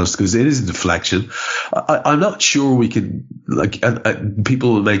perfectly honest, because it is a deflection. I'm not sure we can,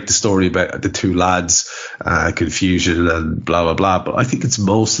 people will make the story about the two lads, confusion and blah, blah, blah. But I think it's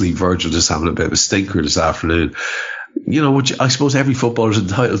mostly Virgil just having a bit of a stinker this afternoon. Which I suppose every footballer is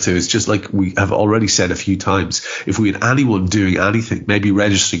entitled to. It's just like we have already said a few times. If we had anyone doing anything, maybe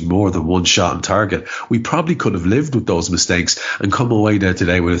registering more than one shot on target, we probably could have lived with those mistakes and come away there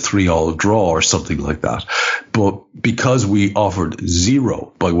today with a 3-3 draw or something like that. But because we offered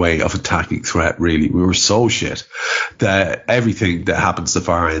zero by way of attacking threat, really, we were so shit that everything that happens to the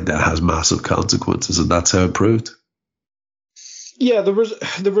far end has massive consequences, and that's how it proved. Yeah, the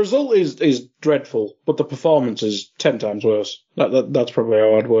result is dreadful, but the performance is 10 times worse. That's probably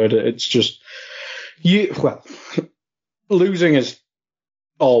how I'd word it. It's just, losing is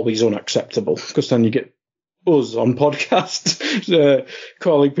always unacceptable, because then you get us on podcasts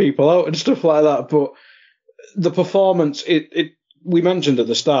calling people out and stuff like that. But the performance, we mentioned at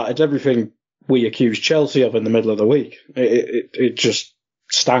the start, it's everything we accused Chelsea of in the middle of the week. It just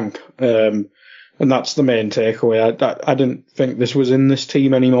stank. And that's the main takeaway. I didn't think this was in this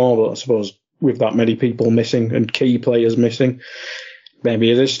team anymore, but I suppose with that many people missing and key players missing,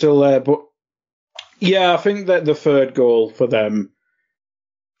 maybe it is still there. But yeah, I think that the third goal for them,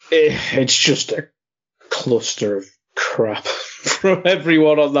 it's just a cluster of crap from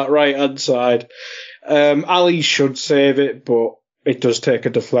everyone on that right-hand side. Ali should save it, but it does take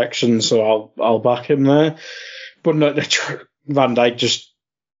a deflection, so I'll back him there. But no, Van Dijk just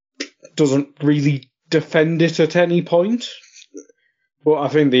doesn't really defend it at any point. But I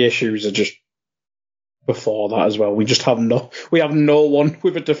think the issues are just before that as well. We have no one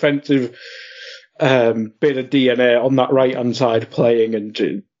with a defensive bit of DNA on that right-hand side playing, and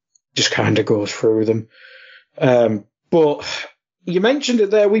it just kind of goes through them. But you mentioned it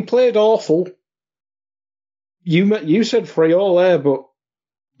there, we played awful. You said 3-3 there, but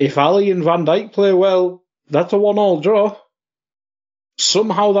if Ali and Van Dijk play well, that's a 1-1 draw.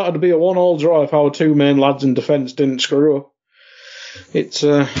 Somehow that would be a 1-1 draw if our two main lads in defence didn't screw up. It's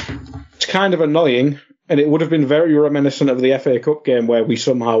kind of annoying, and it would have been very reminiscent of the FA Cup game where we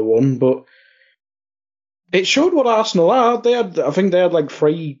somehow won, but it showed what Arsenal are. I think they had like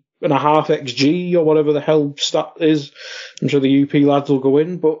 3.5 XG or whatever the hell stat is. I'm sure the UP lads will go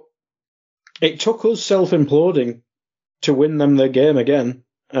in, but it took us self-imploding to win them their game again,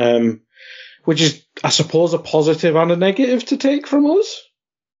 which is, I suppose, a positive and a negative to take from us.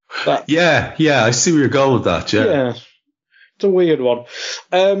 Yeah, I see where you're going with that, yeah. It's a weird one.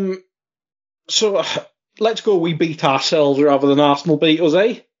 So let's go, we beat ourselves rather than Arsenal beat us,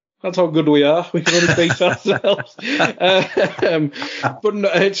 eh? That's how good we are. We can only beat ourselves. But no,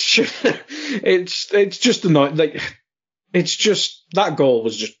 it's just annoying. Like, it's just, that goal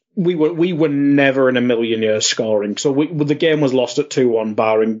was just, we were never in a million years scoring. So the game was lost at 2-1,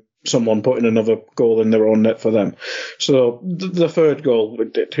 barring someone putting another goal in their own net for them. So the third goal,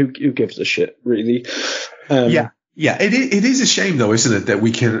 who gives a shit, really? Yeah, it is a shame though, isn't it, that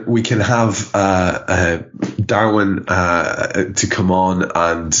we can have Darwin to come on,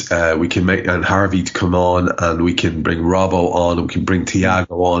 and we can make and Harvey to come on, and we can bring Robbo on, and we can bring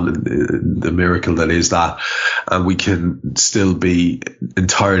Thiago on, the miracle that is that, and we can still be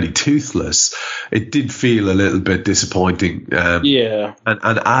entirely toothless. It did feel a little bit disappointing, and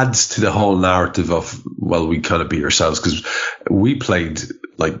adds to the whole narrative of, well, we kind of beat ourselves because we played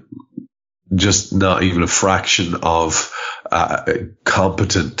like just not even a fraction of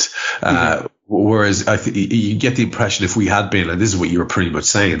competent. Whereas I think you get the impression if we had been, and this is what you were pretty much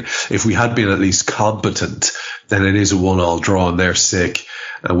saying, if we had been at least competent, then it is a 1-1 draw and they're sick,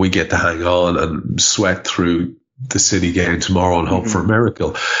 and we get to hang on and sweat through the City game tomorrow and hope for a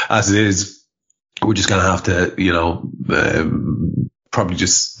miracle. As it is, we're just going to have to, probably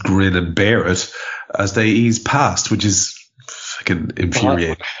just grin and bear it as they ease past, which is fucking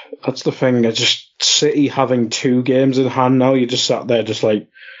infuriating. That's the thing. It's just City having 2 games in hand now. You just sat there, just like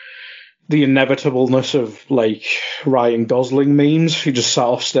the inevitableness of like Ryan Gosling memes. You just sat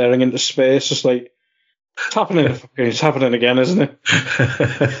off staring into space, just like it's happening. It's happening again, isn't it?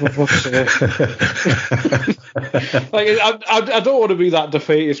 Like I don't want to be that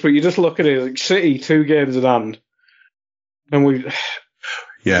defeatist, but you just look at it like City 2 games in hand, and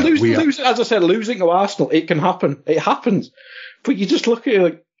as I said, losing to Arsenal, it can happen. It happens. But you just look at it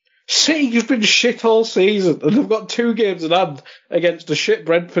like, City's been shit all season, and they've got 2 games in hand against a shit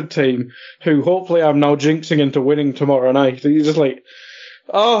Brentford team, who hopefully I'm now jinxing into winning tomorrow night. And you're just like,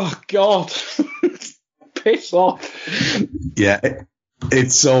 oh, God. Piss off. Yeah,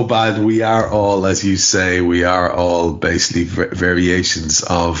 it's so bad. We are all, as you say, we are all basically variations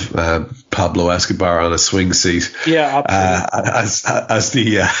of Pablo Escobar on a swing seat. Yeah,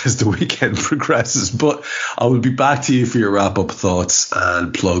 absolutely. As the weekend progresses. But I will be back to you for your wrap up thoughts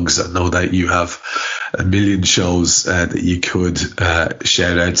and plugs. I know that you have a million shows that you could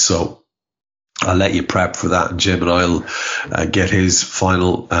shout out, so I'll let you prep for that, and Jim and I'll get his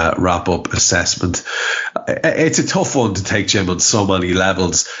final wrap-up assessment. It's a tough one to take, Jim, on so many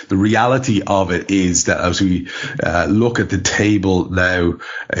levels. The reality of it is that as we look at the table now,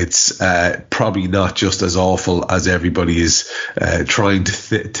 it's probably not just as awful as everybody is trying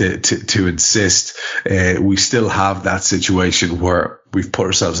to insist. We still have that situation where we've put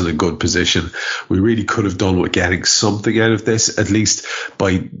ourselves in a good position. We really could have done with getting something out of this, at least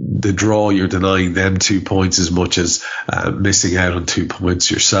by the draw. You're denying them 2 points as much as missing out on 2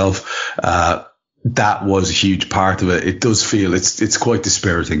 points yourself. that was a huge part of it. It does feel it's quite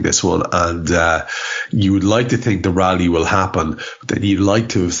dispiriting, this one, and you would like to think the rally will happen, but then you'd like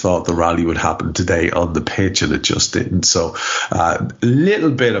to have thought the rally would happen today on the pitch, and it just didn't. So a little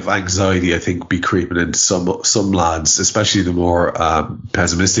bit of anxiety, I think, be creeping into some lads, especially the more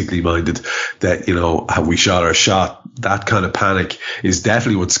pessimistically minded, that, you know, have we shot our shot? That kind of panic is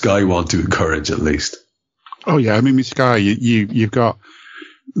definitely what Sky want to encourage, at least. Oh yeah, I mean, with Sky, you've got.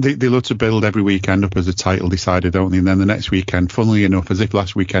 They love to build every weekend up as a title decider, don't they? And then the next weekend, funnily enough, as if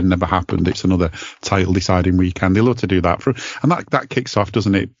last weekend never happened, it's another title deciding weekend. They love to do that. And that kicks off,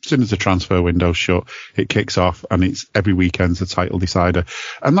 doesn't it? As soon as the transfer window's shut, it kicks off, and it's every weekend's a title decider.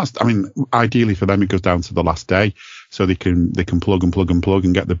 And that's, I mean, ideally for them, it goes down to the last day, so they can plug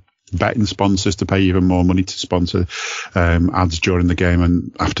and get the betting sponsors to pay even more money to sponsor ads during the game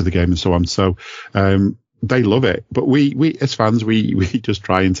and after the game and so on. So they love it, but we as fans, we just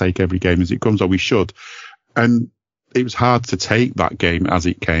try and take every game as it comes, or we should. And it was hard to take that game as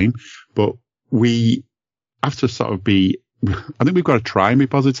it came, but we have to sort of I think we've got to try and be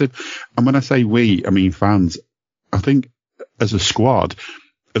positive. And when I say we, I mean fans. I think as a squad,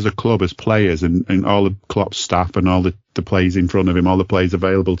 as a club, as players, and all the Klopp's staff and all the players in front of him, all the players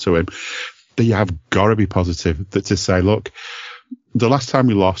available to him, they have got to be positive. That to say, look, the last time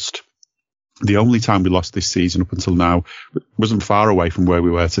we lost, the only time we lost this season up until now, wasn't far away from where we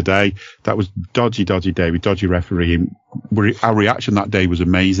were today. That was dodgy day with dodgy refereeing. Our reaction that day was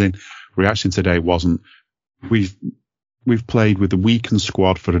amazing. Reaction today wasn't. We've played with a weakened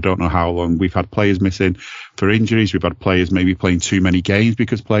squad for I don't know how long. We've had players missing for injuries. We've had players maybe playing too many games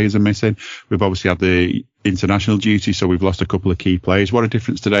because players are missing. We've obviously had the international duty, so we've lost a couple of key players. What a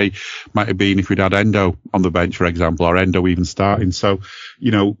difference today might have been if we'd had Endo on the bench, for example, or Endo even starting. So,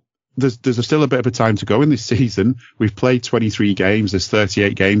 you know, there's still a bit of a time to go in this season. We've played 23 games. There's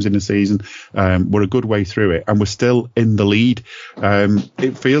 38 games in the season. We're a good way through it, and we're still in the lead.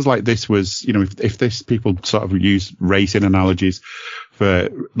 It feels like this was, you know, if this, people sort of use racing analogies for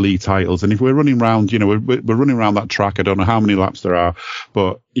league titles, and if we're running around, you know, we're running around that track. I don't know how many laps there are,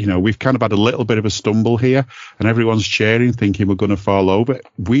 but, you know, we've kind of had a little bit of a stumble here, and everyone's cheering, thinking we're going to fall over.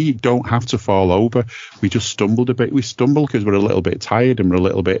 We don't have to fall over. We just stumbled a bit. We stumbled because we're a little bit tired and we're a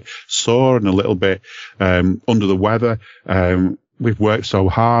little bit sore and a little bit under the weather. We've worked so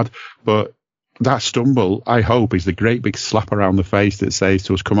hard, but that stumble, I hope, is the great big slap around the face that says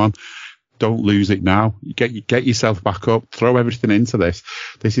to us, come on, don't lose it now. Get yourself back up, throw everything into this.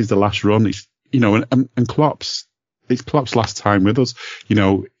 This is the last run. It's, you know, and Klopp's last time with us. You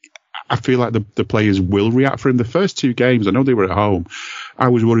know, I feel like the players will react for him. The first two games, I know they were at home. I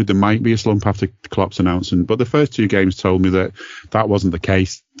was worried there might be a slump after Klopp's announcement, but the first two games told me that wasn't the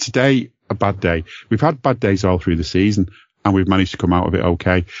case. Today, a bad day. We've had bad days all through the season, and we've managed to come out of it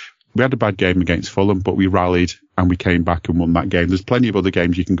okay. We had a bad game against Fulham, but we rallied and we came back and won that game. There's plenty of other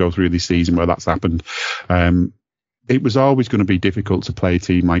games you can go through this season where that's happened. It was always going to be difficult to play a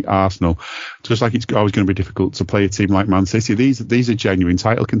team like Arsenal, just like it's always going to be difficult to play a team like Man City. These are genuine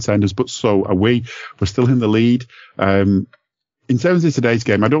title contenders, but so are we. We're still in the lead. In terms of today's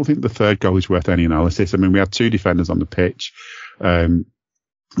game, I don't think the third goal is worth any analysis. I mean, we had two defenders on the pitch.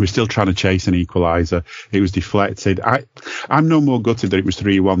 We're still trying to chase an equaliser. It was deflected. I'm no more gutted that it was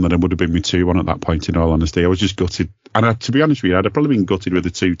 3-1 than I would have been with 2-1 at that point, in all honesty. I was just gutted. And to be honest with you, I'd have probably been gutted with the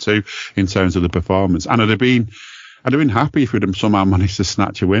 2-2 in terms of the performance. And I'd have been happy if we'd have somehow managed to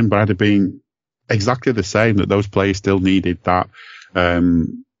snatch a win, but I'd have been exactly the same, that those players still needed that,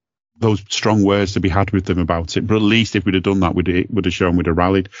 those strong words to be had with them about it. But at least if we'd have done that, it would have shown we'd have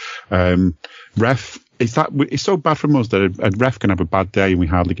rallied. Ref, it's so bad from us that a ref can have a bad day and we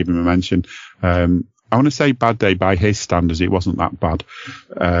hardly give him a mention. I want to say bad day by his standards. It wasn't that bad.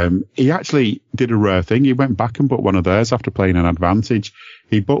 He actually did a rare thing. He went back and booked one of theirs after playing an advantage.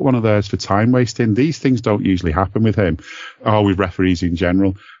 He booked one of theirs for time wasting. These things don't usually happen with him or with referees in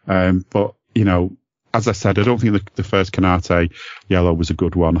general. But, you know, as I said, I don't think the first Canate yellow was a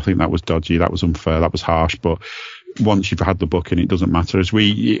good one. I think that was dodgy. That was unfair. That was harsh. But once you've had the booking, it doesn't matter.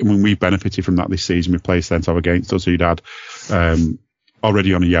 When we benefited from that this season with players sent off against us who'd had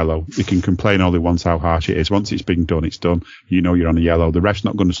already on a yellow. They can complain all they want how harsh it is. Once it's been done, it's done. You know you're on a yellow. The ref's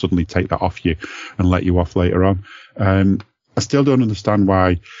not going to suddenly take that off you and let you off later on. I still don't understand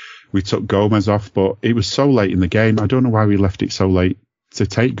why we took Gomez off, but it was so late in the game. I don't know why we left it so late to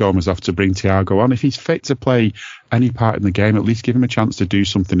take Gomez off to bring Thiago on. If he's fit to play any part in the game, at least give him a chance to do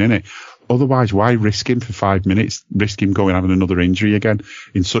something in it. Otherwise, why risk him for 5 minutes? Risk him going having another injury again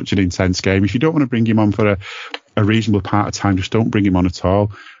in such an intense game. If you don't want to bring him on for a reasonable part of time, just don't bring him on at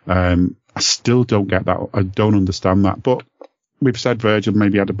all. I still don't get that. I don't understand that. But we've said Virgil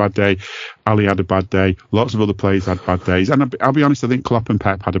maybe had a bad day, Ali had a bad day, lots of other players had bad days, and I'll be honest, I think Klopp and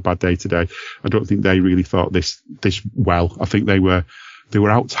Pep had a bad day today. I don't think they really thought this well. I think they were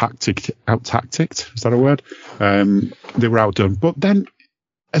out-tacticked. Is that a word? They were outdone. But then,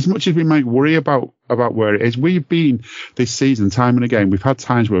 as much as we might worry about where it is, we've been this season time and again. We've had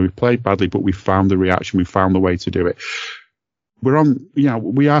times where we've played badly, but we've found the reaction. We've found the way to do it.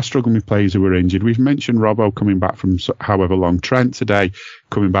 We are struggling with players who are injured. We've mentioned Robbo coming back from however long. Trent today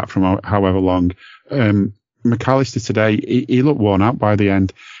coming back from however long. McAllister today, he looked worn out by the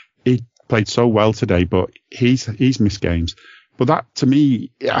end. He played so well today, but he's missed games. But that, to me,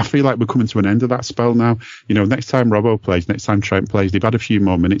 I feel like we're coming to an end of that spell now. Next time Robbo plays, next time Trent plays, they've had a few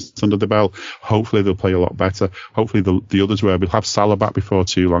more minutes under the belt. Hopefully they'll play a lot better. Hopefully the others will. We'll have Salah back before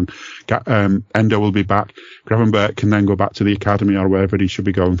too long. Endo will be back. Gravenberch can then go back to the academy or wherever he should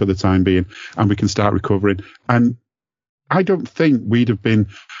be going for the time being, and we can start recovering. And I don't think we'd have been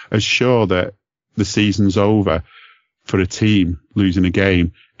as sure that the season's over for a team losing a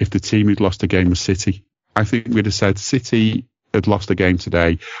game if the team who'd lost a game was City. I think we'd have said City had lost a game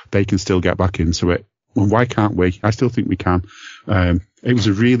today, they can still get back into it. Well, why can't we? I still think we can. It was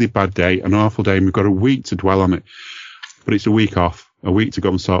a really bad day, an awful day, and we've got a week to dwell on it. But it's a week off, a week to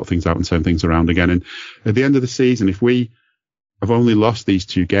go and sort things out and turn things around again. And at the end of the season, if we have only lost these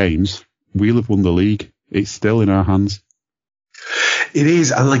 2 games, we'll have won the league. It's still in our hands. It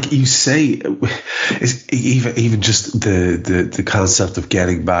is, and like you say, it's even just the concept of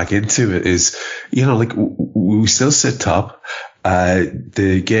getting back into it is, we still sit top.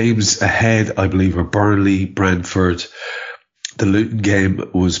 The games ahead, I believe, are Burnley, Brentford. The Luton game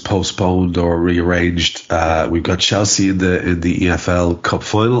was postponed or rearranged. We've got Chelsea in the EFL Cup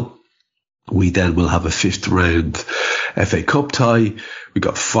final. We then will have a 5th round FA Cup tie. We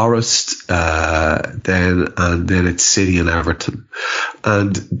got Forest, then it's City and Everton.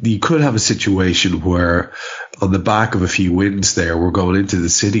 And you could have a situation where on the back of a few wins there, we're going into the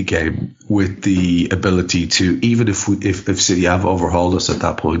City game with the ability to, even if City have overhauled us at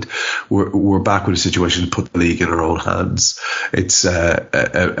that point, we're back with a situation to put the league in our own hands. It's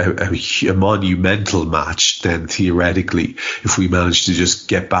a monumental match then, theoretically, if we manage to just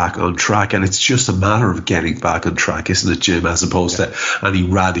get back on track. And it's just a matter of getting back on track, isn't it, Jim, as opposed to any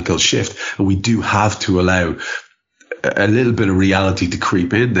radical shift. And we do have to allow a little bit of reality to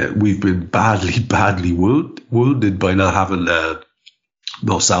creep in that we've been badly wounded by not having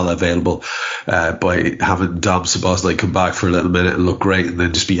Mo Salah available, by having Dom Szoboszlai come back for a little minute and look great and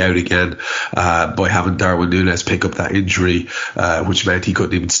then just be out again, by having Darwin Núñez pick up that injury, which meant he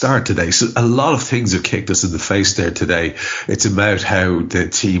couldn't even start today. So a lot of things have kicked us in the face there today. It's about how the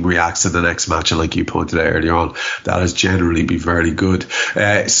team reacts to the next match, and like you pointed out earlier on, that has generally been very good.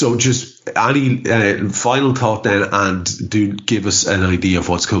 So just any final thought then, and do give us an idea of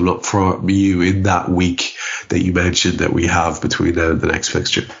what's coming up for you in that week that you mentioned that we have between now and the next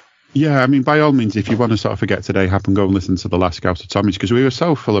fixture. Yeah, I mean, by all means, if you want to sort of forget today happened, go and listen to the last Scouts of Tommy's, because we were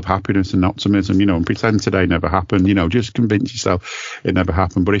so full of happiness and optimism, and pretend today never happened, just convince yourself it never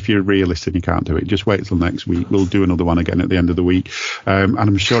happened. But if you're realistic, you can't do it. Just wait till next week. We'll do another one again at the end of the week. And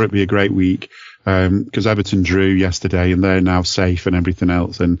I'm sure it'll be a great week, because Everton drew yesterday and they're now safe and everything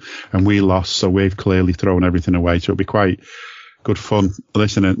else. And we lost, so we've clearly thrown everything away. So it'll be quite good fun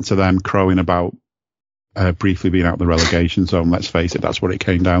listening to them crowing about briefly being out of the relegation zone. Let's face it, that's what it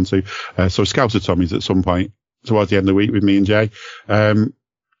came down to. So Scouts of Tommy's at some point towards the end of the week with me and Jay. And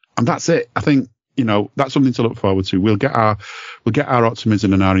that's it. I think, that's something to look forward to. We'll get our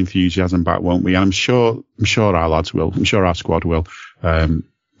optimism and our enthusiasm back, won't we? And I'm sure our lads will. I'm sure our squad will.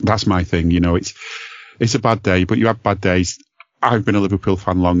 That's my thing. It's a bad day, but you have bad days. I've been a Liverpool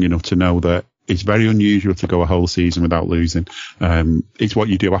fan long enough to know that it's very unusual to go a whole season without losing. It's what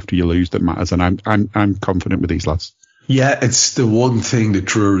you do after you lose that matters, and I'm confident with these lads. Yeah, it's the one thing that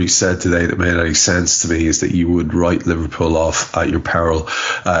Drury said today that made any sense to me, is that you would write Liverpool off at your peril,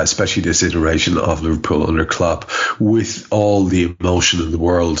 especially this iteration of Liverpool under Klopp, with all the emotion in the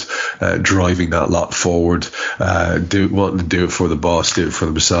world driving that lot forward, wanting to do it for the boss, do it for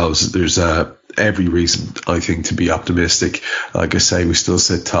themselves. There's every reason, I think, to be optimistic. Like I say, we still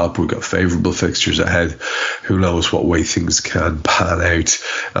sit top. We've got favourable fixtures ahead. Who knows what way things can pan out.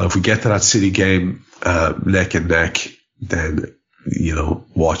 And if we get to that City game neck and neck, then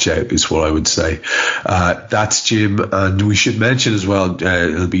watch out is what I would say. That's Jim, and we should mention as well,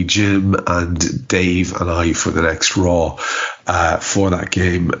 it'll be Jim and Dave and I for the next Raw for that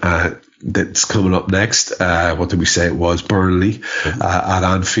game that's coming up next. What did we say it was? Burnley at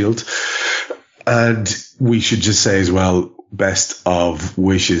Anfield. And we should just say as well, best of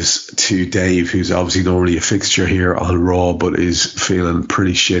wishes to Dave, who's obviously normally a fixture here on Raw, but is feeling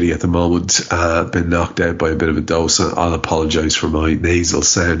pretty shitty at the moment. Been knocked out by a bit of a dose. I'll apologise for my nasal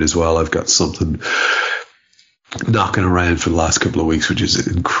sound as well. I've got something knocking around for the last couple of weeks, which is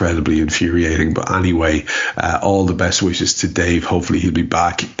incredibly infuriating. But anyway, all the best wishes to Dave. Hopefully he'll be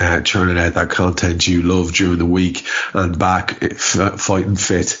back churning out that content you love during the week and back fighting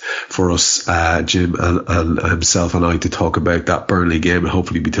fit for us, Jim and himself and I, to talk about that Burnley game and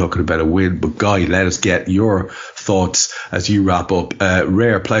hopefully be talking about a win. But Guy, let us get your thoughts as you wrap up.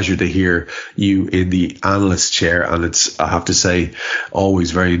 Rare pleasure to hear you in the analyst chair, and it's, I have to say,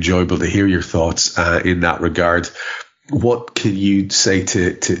 always very enjoyable to hear your thoughts in that regard. What can you say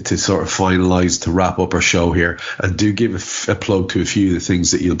to sort of finalise, to wrap up our show here, and do give a plug to a few of the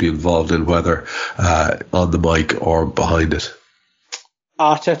things that you'll be involved in, whether on the mic or behind it?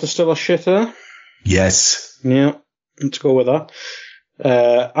 Arteta's still a shitter. Yes. Yeah, let's go with that.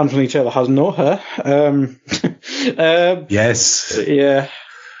 Anthony Taylor has no hair. Yes. Yeah.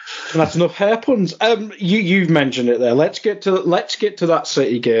 And that's enough hair puns. You've mentioned it there. Let's get to that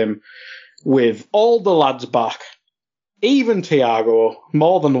City game with all the lads back, even Thiago,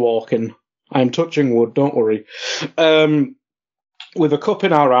 more than walking. I'm touching wood, don't worry. With a cup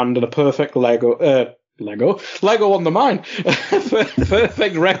in our hand and a perfect Lego on the mind.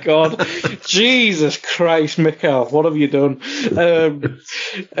 Perfect record. Jesus Christ, Mikel, what have you done?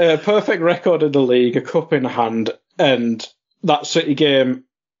 Perfect record in the league, a cup in hand, and that City game,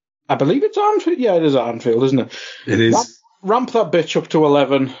 I believe it's Anfield. Yeah, it is at Anfield, isn't it? It is. Ramp that bitch up to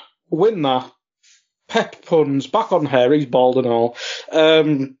 11, win that. Pep puns, back on hair, he's bald and all.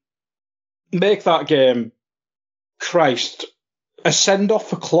 Make that game, Christ, a send-off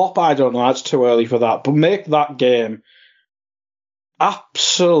for Klopp, I don't know, that's too early for that, but make that game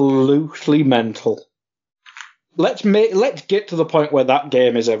absolutely mental. Let's get to the point where that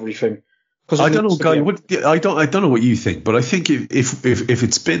game is everything. I don't know, Guy. I don't know what you think, but I think if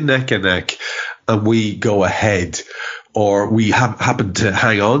it's been neck and neck, and we go ahead, or we happen to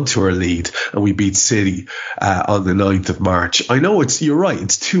hang on to our lead and we beat City on the 9th of March, I know you're right.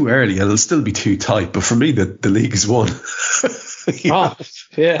 It's too early and it'll still be too tight. But for me, the league is won. Oh,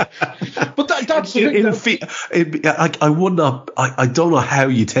 yeah. But that's the thing. I would not. I don't know how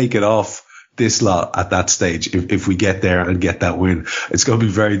you take it off this lot at that stage. If we get there and get that win, it's going to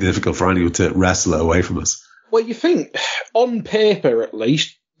be very difficult for anyone to wrestle it away from us. Well, you think, on paper at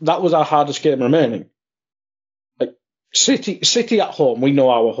least, that was our hardest game remaining. Like City at home, we know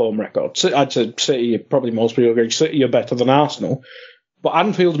our home record. I'd say City, probably most people agree, City are better than Arsenal, but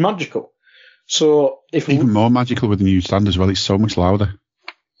Anfield's magical. So if even more magical with the new stand as well, it's so much louder.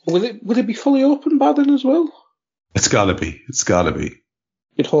 Will it be fully open by then as well? It's gotta be.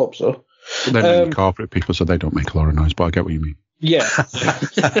 You'd hope so. But they're corporate people, so they don't make a lot of noise, but I get what you mean. Yeah.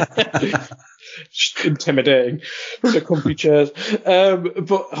 Intimidating from the comfy chairs.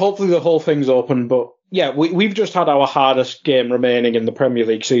 But hopefully the whole thing's open. But yeah, we've just had our hardest game remaining in the Premier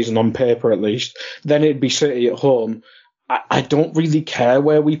League season, on paper at least. Then it'd be City at home. I don't really care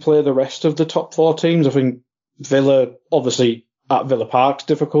where we play the rest of the top four teams. I think Villa, obviously at Villa Park's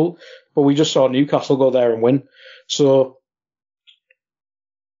difficult, but we just saw Newcastle go there and win. So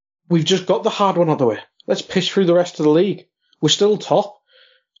we've just got the hard one out of the way. Let's piss through the rest of the league. We're still top.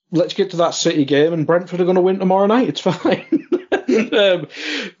 Let's get to that City game, and Brentford are going to win tomorrow night. It's fine.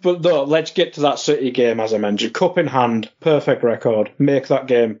 But no, let's get to that City game, as I mentioned. Cup in hand, perfect record. Make that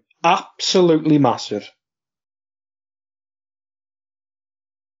game absolutely massive.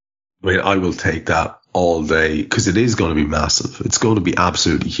 I mean, I will take that all day, because it is going to be massive. It's going to be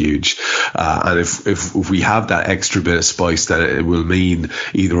absolutely huge. And if we have that extra bit of spice, then it will mean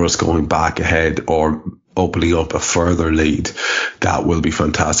either us going back ahead or opening up a further lead. That will be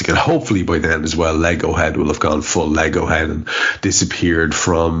fantastic. And hopefully by then as well, Lego Head will have gone full Lego Head and disappeared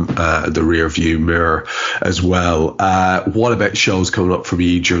from the rear view mirror as well. What about shows coming up for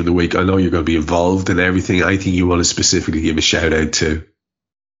me during the week? I know you're going to be involved in everything. Anything you want to specifically give a shout out to?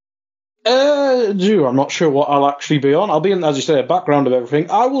 I'm not sure what I'll actually be on. I'll be in, as you say, a background of everything.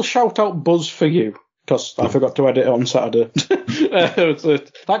 I will shout out Buzz for You, because I forgot to edit it on Saturday.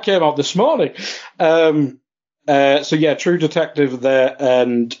 That came out this morning. So yeah, True Detective there,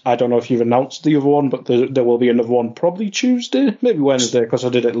 and I don't know if you've announced the other one, but there will be another one probably Tuesday, maybe Wednesday, because I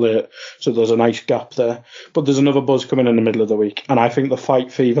did it late, so there's a nice gap there. But there's another Buzz coming in the middle of the week, and I think the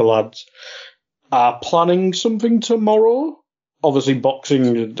Fight Fever lads are planning something tomorrow. Obviously,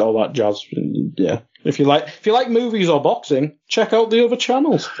 boxing and all that jazz. Yeah, if you like movies or boxing, check out the other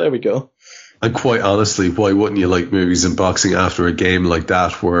channels. There we go. And quite honestly, why wouldn't you like movies and boxing after a game like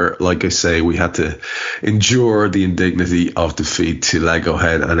that where, like I say, we had to endure the indignity of defeat to Lego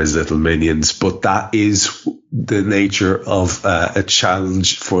Head and his little minions. But that is the nature of a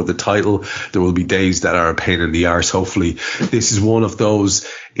challenge for the title. There will be days that are a pain in the arse. Hopefully this is one of those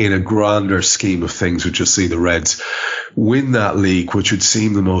in a grander scheme of things, which will see the Reds win that league, which would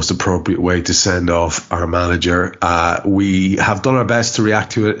seem the most appropriate way to send off our manager. We have done our best to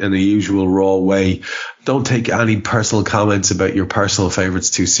react to it in the usual raw way. Don't take any personal comments about your personal favourites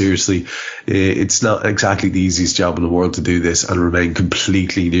too seriously. It's not exactly the easiest job in the world to do this and remain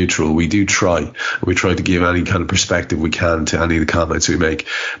completely neutral. We do try. We try to give any kind of perspective we can to any of the comments we make.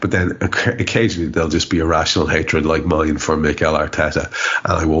 But then occasionally there'll just be irrational hatred like mine for Mikel Arteta.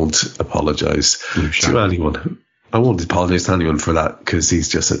 And I won't apologise to anyone. I won't apologise to anyone for that because he's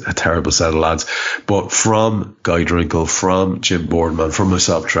just a terrible set of lads. But from Guy Drinkle, from Jim Boardman, from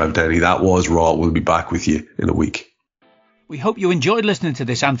myself, Trev Denny, that was Raw. We'll be back with you in a week. We hope you enjoyed listening to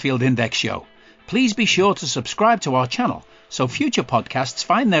this Anfield Index show. Please be sure to subscribe to our channel so future podcasts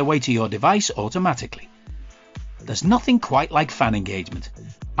find their way to your device automatically. There's nothing quite like fan engagement,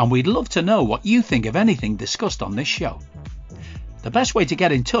 and we'd love to know what you think of anything discussed on this show. The best way to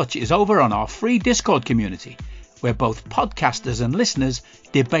get in touch is over on our free Discord community, where both podcasters and listeners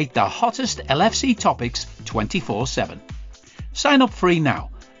debate the hottest LFC topics 24/7. Sign up free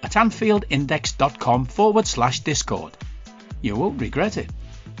now at AnfieldIndex.com/Discord. You won't regret it.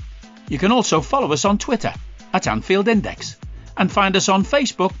 You can also follow us on Twitter at Anfield Index and find us on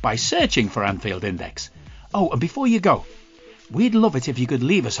Facebook by searching for Anfield Index. Oh, and before you go, we'd love it if you could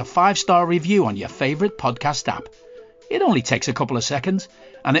leave us a 5-star review on your favourite podcast app. It only takes a couple of seconds,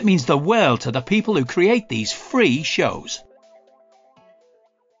 and it means the world to the people who create these free shows.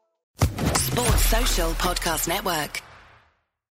 Sports Social Podcast Network.